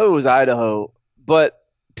State, I know it was Idaho, but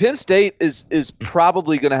Penn State is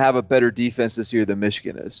probably going to have a better defense this year than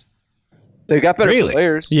Michigan is. They got better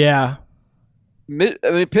players. Yeah.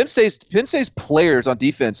 Penn State's players on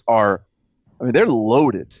defense they're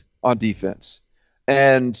loaded on defense.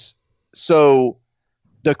 And so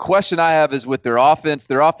the question I have is with their offense.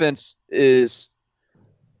 Their offense is,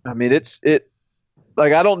 I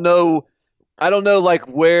don't know like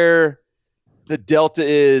where the delta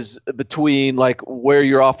is between like where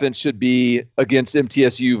your offense should be against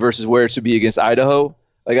MTSU versus where it should be against Idaho.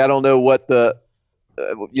 Like I don't know what the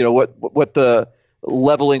what the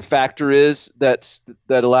leveling factor is that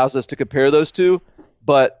allows us to compare those two.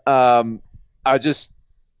 But I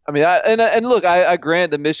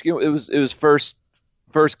grant that Michigan it was first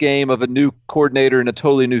game of a new coordinator in a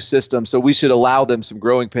totally new system, so we should allow them some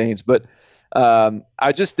growing pains. But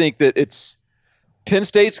I just think that it's Penn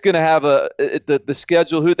State's going to have the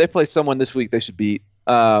schedule. Who they play someone this week they should beat,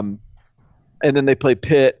 and then they play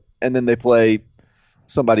Pitt, and then they play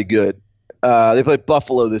somebody good. They play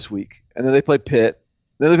Buffalo this week, and then they play Pitt.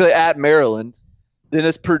 Then they play at Maryland. Then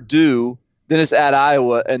it's Purdue. Then it's at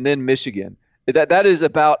Iowa, and then Michigan. That is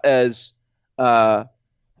about as good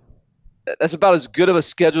of a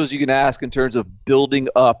schedule as you can ask in terms of building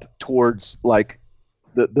up towards like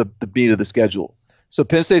the beat of the schedule. So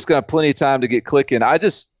Penn State's going to have plenty of time to get clicking. I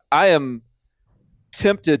am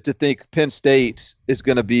tempted to think Penn State is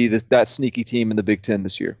going to be that sneaky team in the Big Ten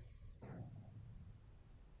this year.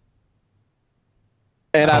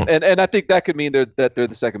 And I think that could mean that they're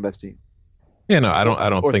the second best team. Yeah, no, I don't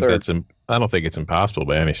think I don't think it's impossible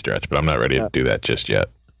by any stretch, but I'm not ready to do that just yet.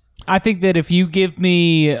 I think that if you give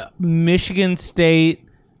me Michigan State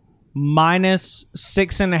minus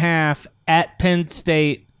 6.5 at Penn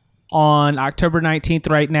State on October 19th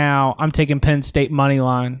right now, I'm taking Penn State money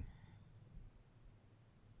line.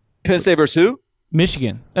 Penn State versus who?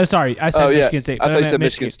 Michigan. Oh, sorry. I said Michigan State. I thought you said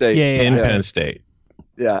Michigan State. Yeah. Penn State.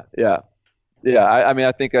 Yeah. I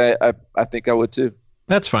think I would too.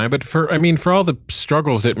 That's fine, but for all the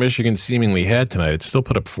struggles that Michigan seemingly had tonight, it still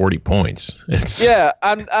put up 40 points. Yeah,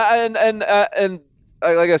 and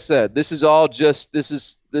like I said, this is all just this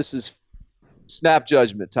is snap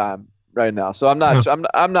judgment time right now. So I'm not trying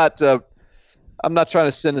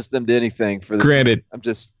to sentence them to anything for this. Granted, I'm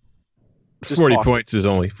just 40 talking. points is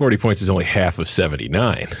only half of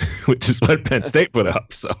 79, which is what Penn State put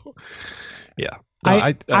up. So, yeah.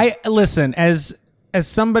 No, I listen as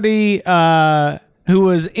somebody who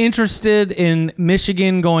was interested in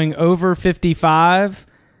Michigan going over 55.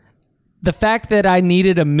 The fact that I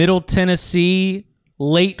needed a Middle Tennessee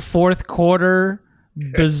late fourth quarter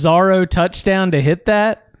bizarro touchdown to hit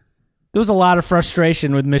that, there was a lot of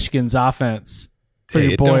frustration with Michigan's offense for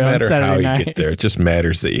your boy on Saturday night. It don't matter how you get there. It just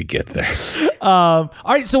matters that you get there. All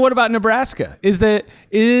right, so what about Nebraska? Is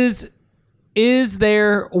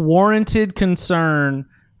there warranted concern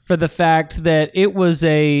for the fact that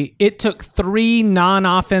it took 3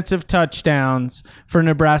 non-offensive touchdowns for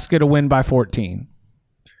Nebraska to win by 14?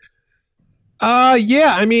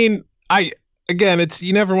 Yeah, you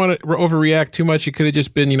never want to overreact too much. It could have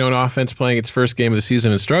just been, an offense playing its first game of the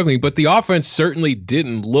season and struggling, but the offense certainly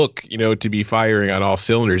didn't look, to be firing on all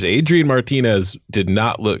cylinders. Adrian Martinez did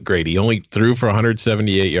not look great. He only threw for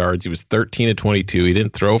 178 yards. He was 13 of 22. He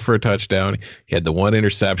didn't throw for a touchdown. He had the 1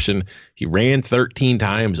 interception. He ran 13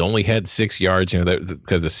 times, only had 6 yards,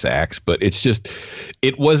 because of sacks. But it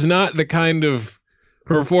was not the kind of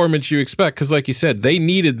performance you expect, because like you said, they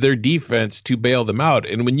needed their defense to bail them out.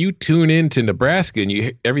 And when you tune into Nebraska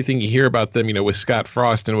and everything you hear about them, with Scott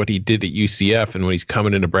Frost and what he did at UCF, and when he's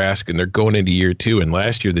coming to Nebraska and they're going into year 2, and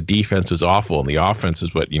last year the defense was awful and the offense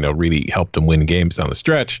is what really helped them win games down the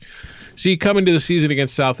stretch. So you come into the season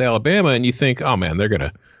against South Alabama and you think, oh man, they're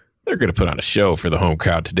gonna put on a show for the home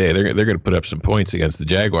crowd today. They're going to put up some points against the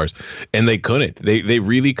Jaguars, and they couldn't. They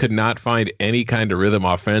really could not find any kind of rhythm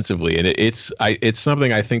offensively, and it's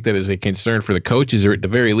something I think that is a concern for the coaches, or at the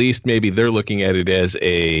very least, maybe they're looking at it as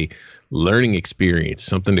a learning experience,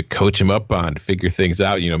 something to coach them up on, to figure things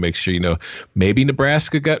out. Make sure maybe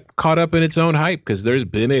Nebraska got caught up in its own hype, because there's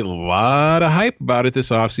been a lot of hype about it this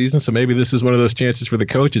offseason. So maybe this is one of those chances for the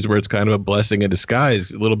coaches where it's kind of a blessing in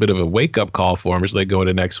disguise, a little bit of a wake up call for them as they go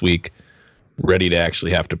into next week, ready to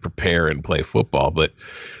actually have to prepare and play football. But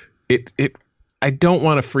I don't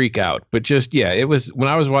want to freak out, but it was, when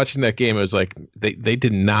I was watching that game, it was like they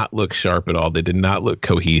did not look sharp at all. They did not look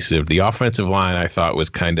cohesive. The offensive line, I thought, was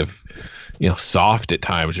kind of, soft at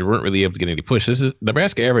times. You weren't really able to get any push.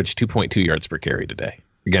 Nebraska averaged 2.2 yards per carry today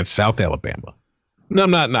against South Alabama. And I'm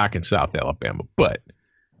not knocking South Alabama, but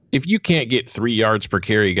if you can't get 3 yards per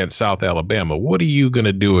carry against South Alabama, what are you going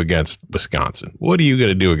to do against Wisconsin? What are you going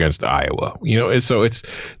to do against Iowa? And so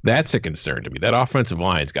that's a concern to me. That offensive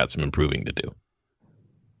line's got some improving to do.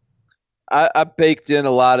 I baked in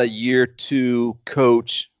a lot of year 2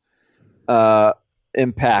 coach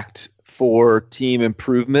impact for team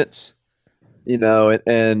improvements,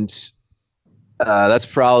 and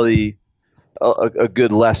that's probably a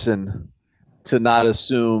good lesson to not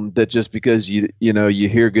assume that just because you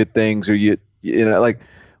hear good things or I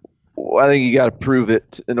think you got to prove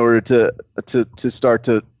it in order to start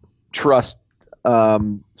to trust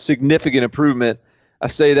significant improvement. I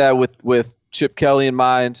say that with Chip Kelly in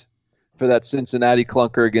mind for that Cincinnati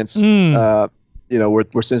clunker against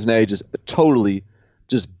where Cincinnati just totally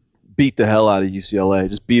just beat the hell out of UCLA,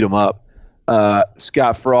 just beat them up.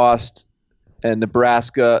 Scott Frost and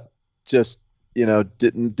Nebraska just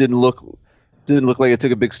didn't look like it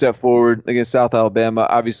took a big step forward against South Alabama.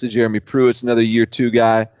 Obviously, Jeremy Pruitt's another year 2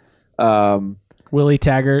 guy. Willie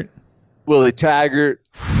Taggart.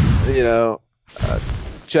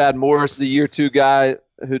 Chad Morris, the year 2 guy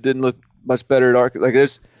who didn't look much better at Arkansas.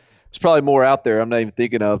 There's probably more out there I'm not even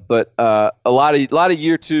thinking of, but a lot of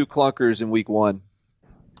year 2 clunkers in week 1.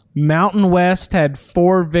 Mountain West had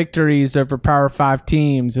 4 victories over Power 5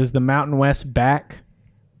 teams. Is the Mountain West back?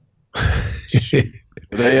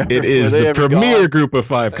 It is the premier group of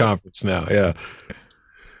 5 conference now. Yeah.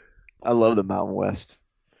 I love the Mountain West.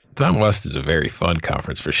 Mountain West is a very fun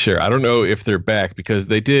conference for sure. I don't know if they're back because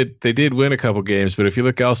they did win a couple games, but if you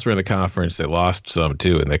look elsewhere in the conference, they lost some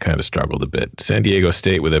too, and they kind of struggled a bit. San Diego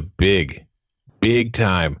State with a big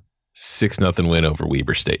time 6-0 win over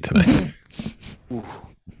Weber State tonight.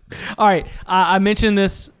 All right. I mentioned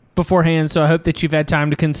this beforehand, so I hope that you've had time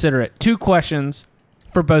to consider it. 2 questions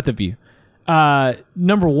for both of you.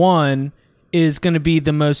 Number 1 is going to be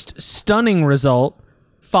the most stunning result,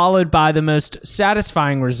 followed by the most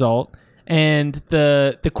satisfying result. And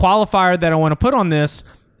the qualifier that I want to put on this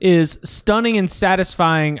is stunning and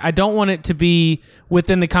satisfying. I don't want it to be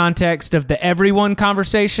within the context of the everyone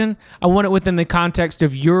conversation. I want it within the context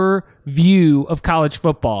of your view of college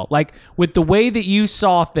football, like with the way that you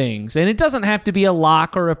saw things. And it doesn't have to be a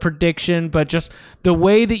lock or a prediction, but just the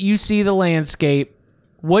way that you see the landscape.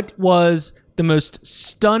 What was the most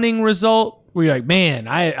stunning result where you're like, man,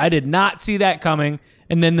 I did not see that coming?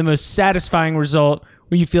 And then the most satisfying result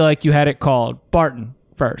where you feel like you had it called. Barton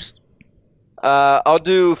first. I'll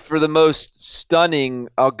do for the most stunning.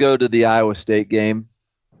 I'll go to the Iowa State game.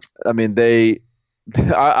 I mean,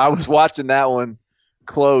 I was watching that one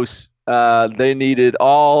close. They needed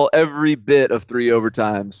every bit of 3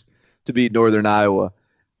 overtimes to beat Northern Iowa,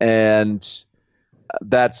 and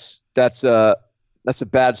that's a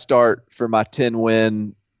bad start for my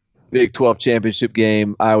 10-win Big 12 championship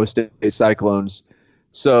game, Iowa State Cyclones.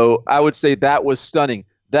 So I would say that was stunning.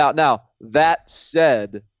 Now that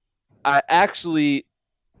said, I actually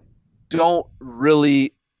I'm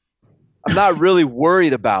not really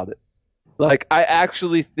worried about it. Like, I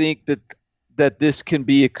actually think that this can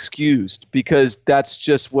be excused because that's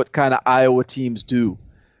just what kind of Iowa teams do.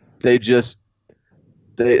 They just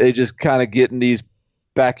kind of get in these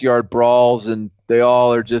backyard brawls, and they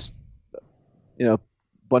all are just, a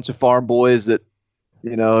bunch of farm boys that,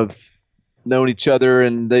 have known each other,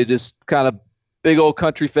 and they just kind of big old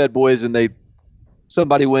country fed boys, and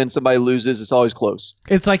somebody wins, somebody loses. It's always close.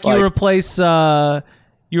 It's like you replace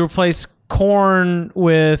corn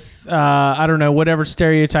with I don't know, whatever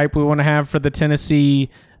stereotype we want to have for the Tennessee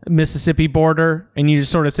Mississippi border, and you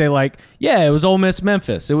just sort of say like, yeah, it was Ole Miss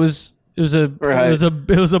Memphis. It was a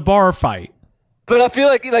bar fight. But I feel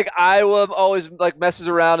like Iowa always messes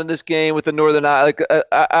around in this game with the Northern Iowa.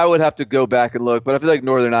 I would have to go back and look, but I feel like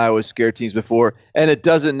Northern Iowa scared teams before, and it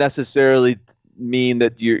doesn't necessarily mean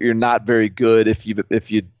that you're not very good if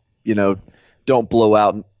you don't blow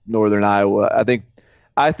out Northern Iowa.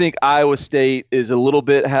 I think Iowa State is has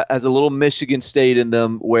a little Michigan State in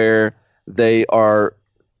them where they're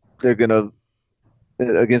gonna,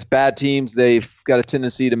 against bad teams, they've got a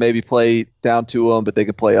tendency to maybe play down to them, but they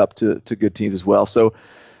can play up to good teams as well.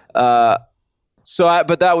 But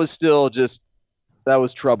that was still that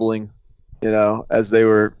was troubling, as they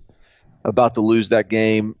were about to lose that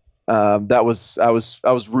game. I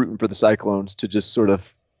was rooting for the Cyclones to just sort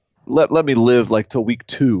of let me live till week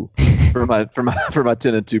 2 for my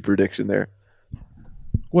 10-2 prediction there.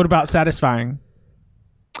 What about satisfying?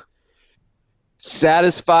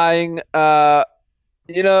 Satisfying, I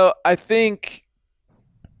think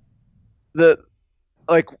that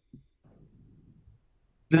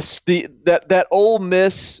Ole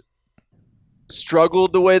Miss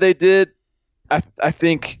struggled the way they did. I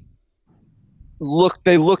think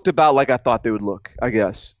looked about like I thought they would look, I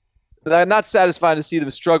guess. I'm not satisfied to see them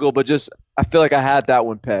struggle, but just I feel like I had that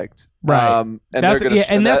one pegged. Right. And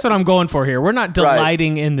that's what I'm going for here. We're not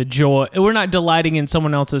delighting in the joy. We're not delighting in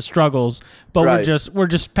someone else's struggles, but we're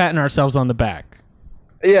just patting ourselves on the back.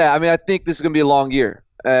 Yeah, I mean, I think this is going to be a long year,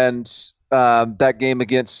 and that game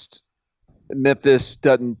against Memphis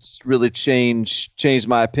doesn't really change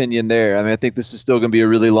my opinion there. I mean, I think this is still going to be a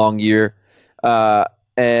really long year,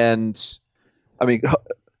 and I mean,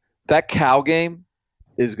 that Cal game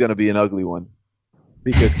is going to be an ugly one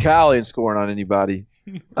because Cal ain't scoring on anybody.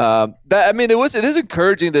 It is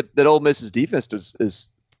encouraging that Ole Miss's defense is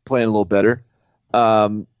playing a little better,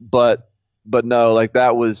 but no, like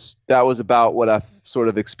that was about what I sort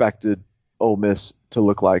of expected Ole Miss to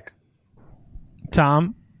look like.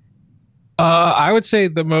 Tom, I would say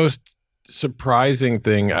the most surprising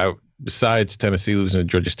thing, besides Tennessee losing to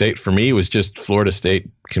Georgia State, for me was just Florida State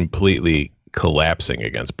completely collapsing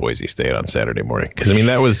against Boise State on Saturday morning. Because, I mean,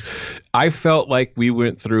 I felt like we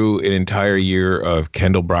went through an entire year of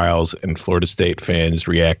Kendall Briles and Florida State fans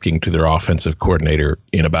reacting to their offensive coordinator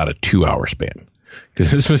in about a 2-hour span.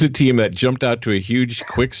 Because this was a team that jumped out to a huge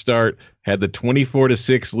quick start, had the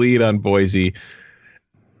 24-6 lead on Boise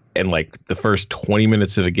in like the first 20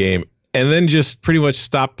 minutes of the game, and then just pretty much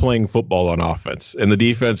stopped playing football on offense. And the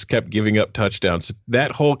defense kept giving up touchdowns.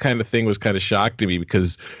 That whole kind of thing was kind of shocked to me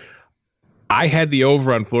because I had the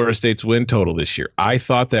over on Florida State's win total this year. I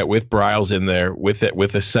thought that with Briles in there, with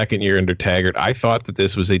a second year under Taggart, I thought that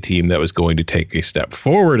this was a team that was going to take a step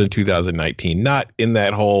forward in 2019, not in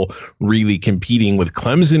that whole really competing with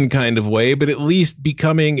Clemson kind of way, but at least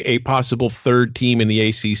becoming a possible third team in the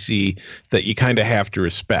ACC that you kind of have to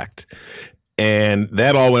respect. And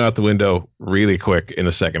that all went out the window really quick in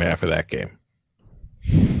the second half of that game.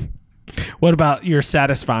 What about your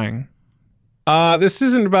satisfying? This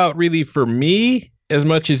isn't about really for me as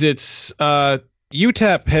much as it's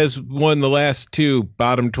UTEP has won the last 2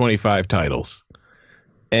 bottom 25 titles.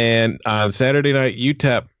 And on Saturday night,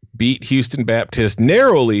 UTEP beat Houston Baptist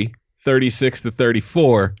narrowly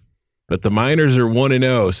 36-34, but the Miners are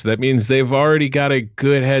 1-0. So that means they've already got a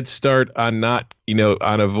good head start on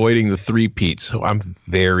on avoiding the three-peat. So I'm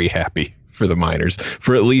very happy for the Miners.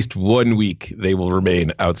 For at least 1 week, they will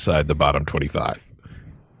remain outside the bottom 25.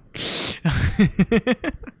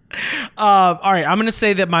 All right, I'm going to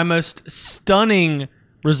say that my most stunning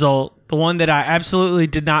result, the one that I absolutely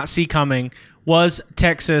did not see coming, was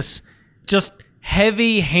Texas just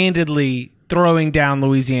heavy-handedly throwing down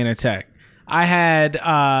Louisiana Tech. I had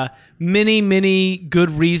many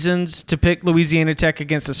good reasons to pick Louisiana Tech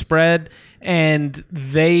against the spread, and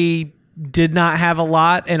they did not have a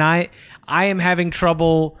lot, and I am having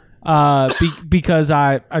trouble because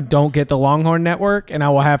I don't get the Longhorn Network, and I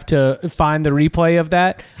will have to find the replay of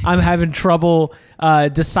that. I'm having trouble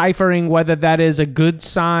deciphering whether that is a good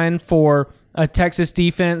sign for a Texas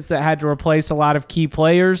defense that had to replace a lot of key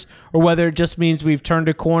players, or whether it just means we've turned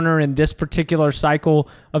a corner in this particular cycle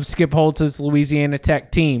of Skip Holtz's Louisiana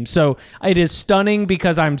Tech team. So it is stunning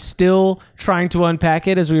because I'm still trying to unpack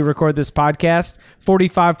it as we record this podcast.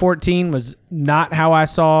 45-14 was not how I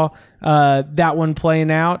saw that one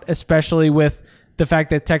playing out, especially with the fact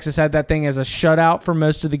that Texas had that thing as a shutout for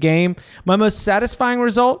most of the game. My most satisfying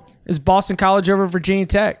result is Boston College over Virginia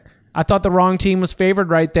Tech. I thought the wrong team was favored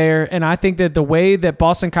right there, and I think that the way that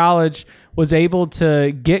Boston College was able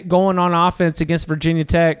to get going on offense against Virginia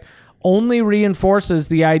Tech only reinforces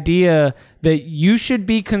the idea that you should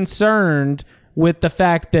be concerned with the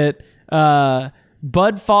fact that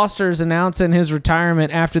Bud Foster's announcing his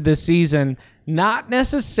retirement after this season, not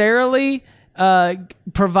necessarily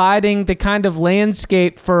providing the kind of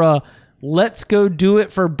landscape for a let's go do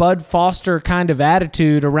it for Bud Foster kind of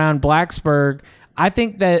attitude around Blacksburg. I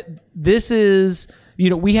think that this is,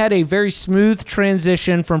 we had a very smooth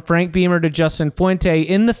transition from Frank Beamer to Justin Fuente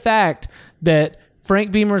in the fact that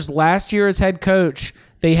Frank Beamer's last year as head coach,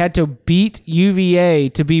 they had to beat UVA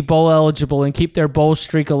to be bowl eligible and keep their bowl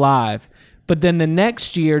streak alive. But then the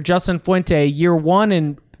next year, Justin Fuente, year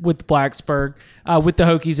one with Blacksburg, with the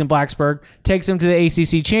Hokies in Blacksburg, takes them to the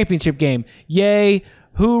ACC championship game. Yay.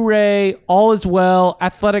 Hooray, all is well.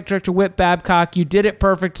 Athletic Director Whit Babcock, you did it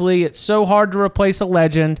perfectly. It's so hard to replace a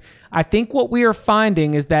legend. I think what we are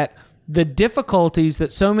finding is that the difficulties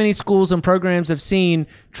that so many schools and programs have seen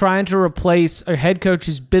trying to replace a head coach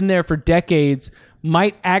who's been there for decades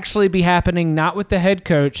might actually be happening not with the head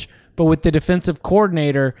coach, but with the defensive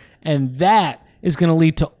coordinator, and that is going to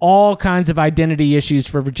lead to all kinds of identity issues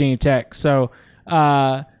for Virginia Tech. So,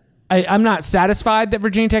 I'm not satisfied that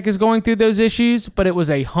Virginia Tech is going through those issues, but it was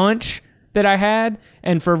a hunch that I had.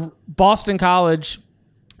 And for Boston College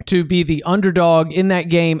to be the underdog in that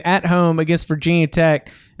game at home against Virginia Tech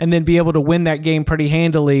and then be able to win that game pretty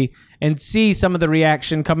handily and see some of the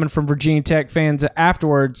reaction coming from Virginia Tech fans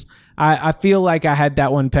afterwards, I feel like I had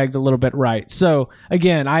that one pegged a little bit right. So,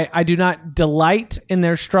 again, I do not delight in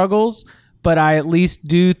their struggles, but I at least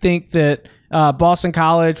do think that Boston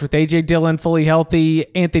College with A.J. Dillon fully healthy,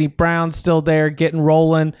 Anthony Brown still there getting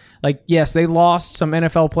rolling. Like, yes, they lost some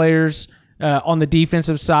NFL players on the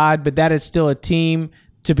defensive side, but that is still a team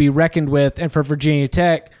to be reckoned with. And for Virginia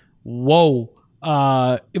Tech, very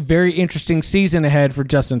interesting season ahead for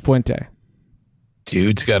Justin Fuente.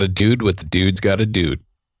 Dude's got a dude with the dude's got a dude.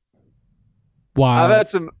 Wow.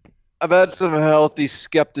 I've had some healthy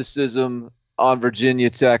skepticism on Virginia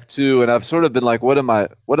Tech too, and I've sort of been like, what am I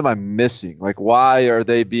missing? Like, why are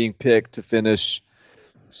they being picked to finish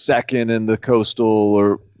second in the Coastal,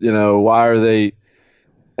 or why are they?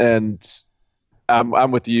 And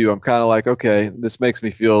I'm with you. I'm kind of like, okay, this makes me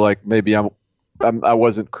feel like maybe I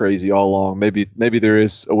wasn't crazy all along. Maybe there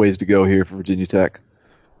is a ways to go here for Virginia Tech.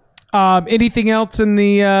 Anything else in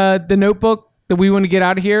the notebook that we want to get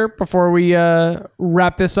out of here before we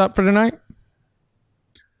wrap this up for tonight?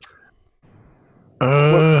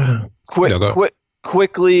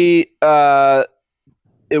 Quickly,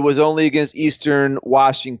 it was only against Eastern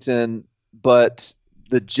Washington, but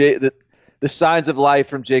the signs of life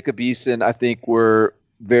from Jacob Eason, I think, were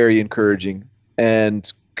very encouraging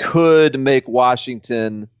and could make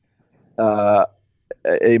Washington a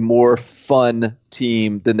more fun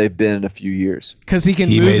team than they've been in a few years. Because he can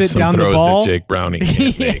move it down the ball. That Jake Browning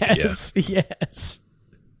can't make. Yes. Because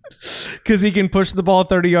he can push the ball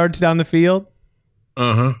 30 yards down the field.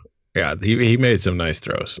 Yeah, he made some nice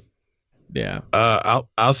throws. Yeah.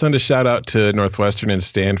 I'll send a shout out to Northwestern and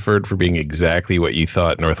Stanford for being exactly what you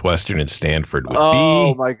thought Northwestern and Stanford would be.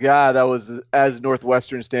 Oh my God, that was as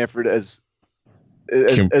Northwestern Stanford as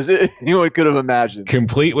anyone could have imagined.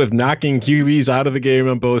 Complete with knocking QBs out of the game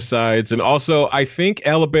on both sides, and also I think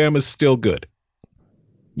Alabama's still good.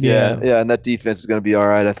 Yeah, and that defense is going to be all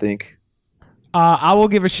right, I think. I will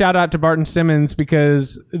give a shout out to Barton Simmons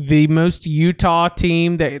because the most Utah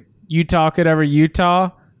team that Utah could ever Utah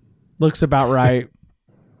looks about right.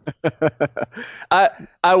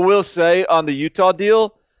 I will say on the Utah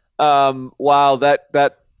deal, while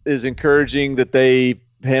that is encouraging that they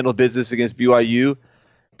handled business against BYU,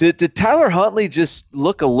 did Tyler Huntley just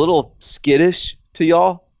look a little skittish to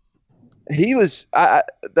y'all? He was. I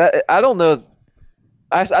don't know.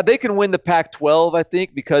 They can win the Pac-12, I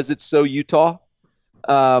think, because it's so Utah.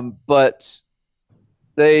 But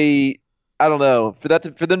I don't know, for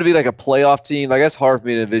them to be like a playoff team. Like, that's hard for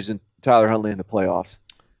me to envision Tyler Huntley in the playoffs.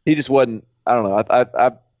 He just wasn't. I don't know.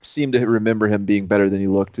 I seem to remember him being better than he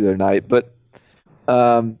looked the other night. But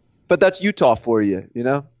that's Utah for you,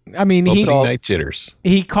 I mean, night jitters.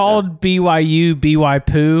 He called BYU BY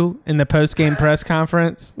Poo in the post-game press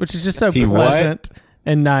conference, which is just so pleasant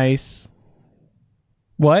and nice.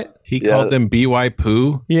 What? He called them BY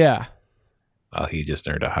Poo? Yeah. Well, he just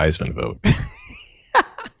earned a Heisman vote.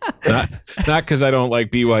 Not because I don't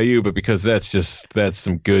like BYU, but because that's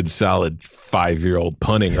some good, solid 5-year-old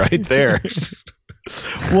punting right there.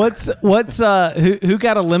 Who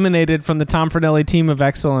got eliminated from the Tom Fornelli team of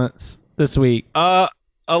excellence this week? A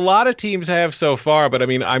lot of teams have so far, but I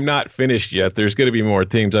mean, I'm not finished yet. There's going to be more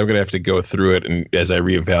teams. I'm going to have to go through it and as I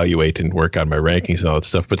reevaluate and work on my rankings and all that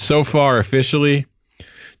stuff. But so far, officially,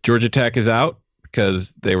 Georgia Tech is out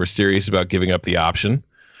because they were serious about giving up the option.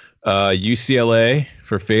 UCLA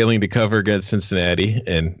for failing to cover against Cincinnati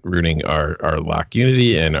and ruining our lock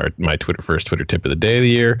unity and my first Twitter tip of the day of the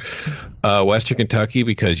year. Western Kentucky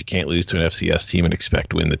because you can't lose to an FCS team and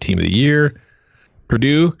expect to win the team of the year.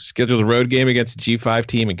 Purdue scheduled a road game against a G5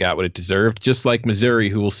 team and got what it deserved, just like Missouri,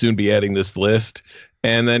 who will soon be adding this list.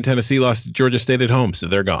 And then Tennessee lost to Georgia State at home, so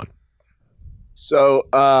they're gone. So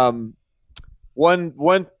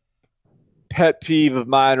one pet peeve of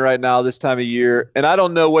mine right now this time of year, and I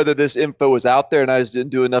don't know whether this info was out there and I just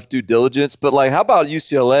didn't do enough due diligence, but like, how about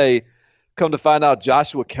UCLA? Come to find out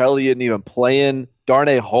Joshua Kelly isn't even playing.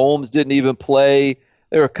 Darnay Holmes didn't even play.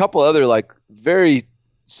 There were a couple other like very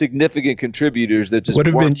significant contributors that just would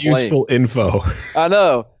have been playing. Useful info. I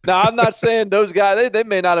know. Now, I'm not saying those guys, they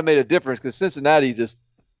may not have made a difference because Cincinnati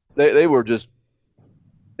they were just,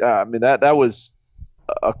 I mean, that was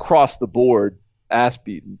across the board ass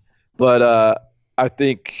beaten. But I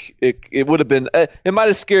think it would have been, it might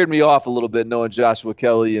have scared me off a little bit knowing Joshua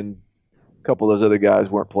Kelly and a couple of those other guys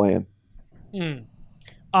weren't playing.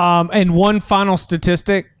 And one final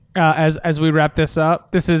statistic as we wrap this up.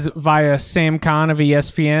 This is via Sam Kahn of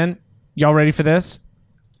ESPN. Y'all ready for this?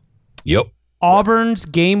 Yep. Auburn's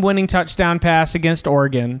game-winning touchdown pass against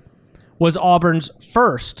Oregon was Auburn's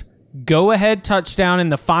first go-ahead touchdown in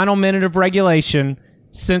the final minute of regulation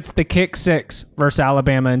since the kick six versus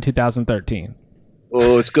Alabama in 2013.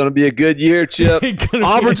 Oh, it's going to be a good year, Chip.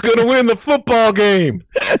 Auburn's going to win the football game.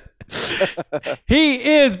 He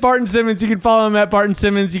is Barton Simmons. You can follow him at Barton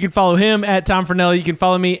Simmons. You can follow him at Tom Fornelli. You can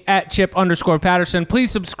follow me at Chip_Patterson. Please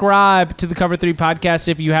subscribe to the Cover 3 podcast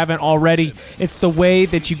if you haven't already. It's the way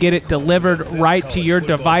that you get it delivered right to your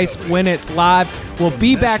device when it's live. We'll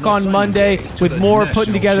be back on Monday with more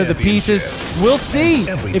putting together the pieces. We'll see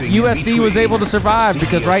if USC was able to survive,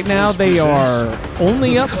 because right now they are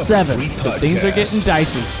only up 7. So things are getting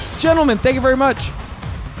dicey. Gentlemen, thank you very much.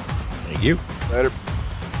 Thank you. Later.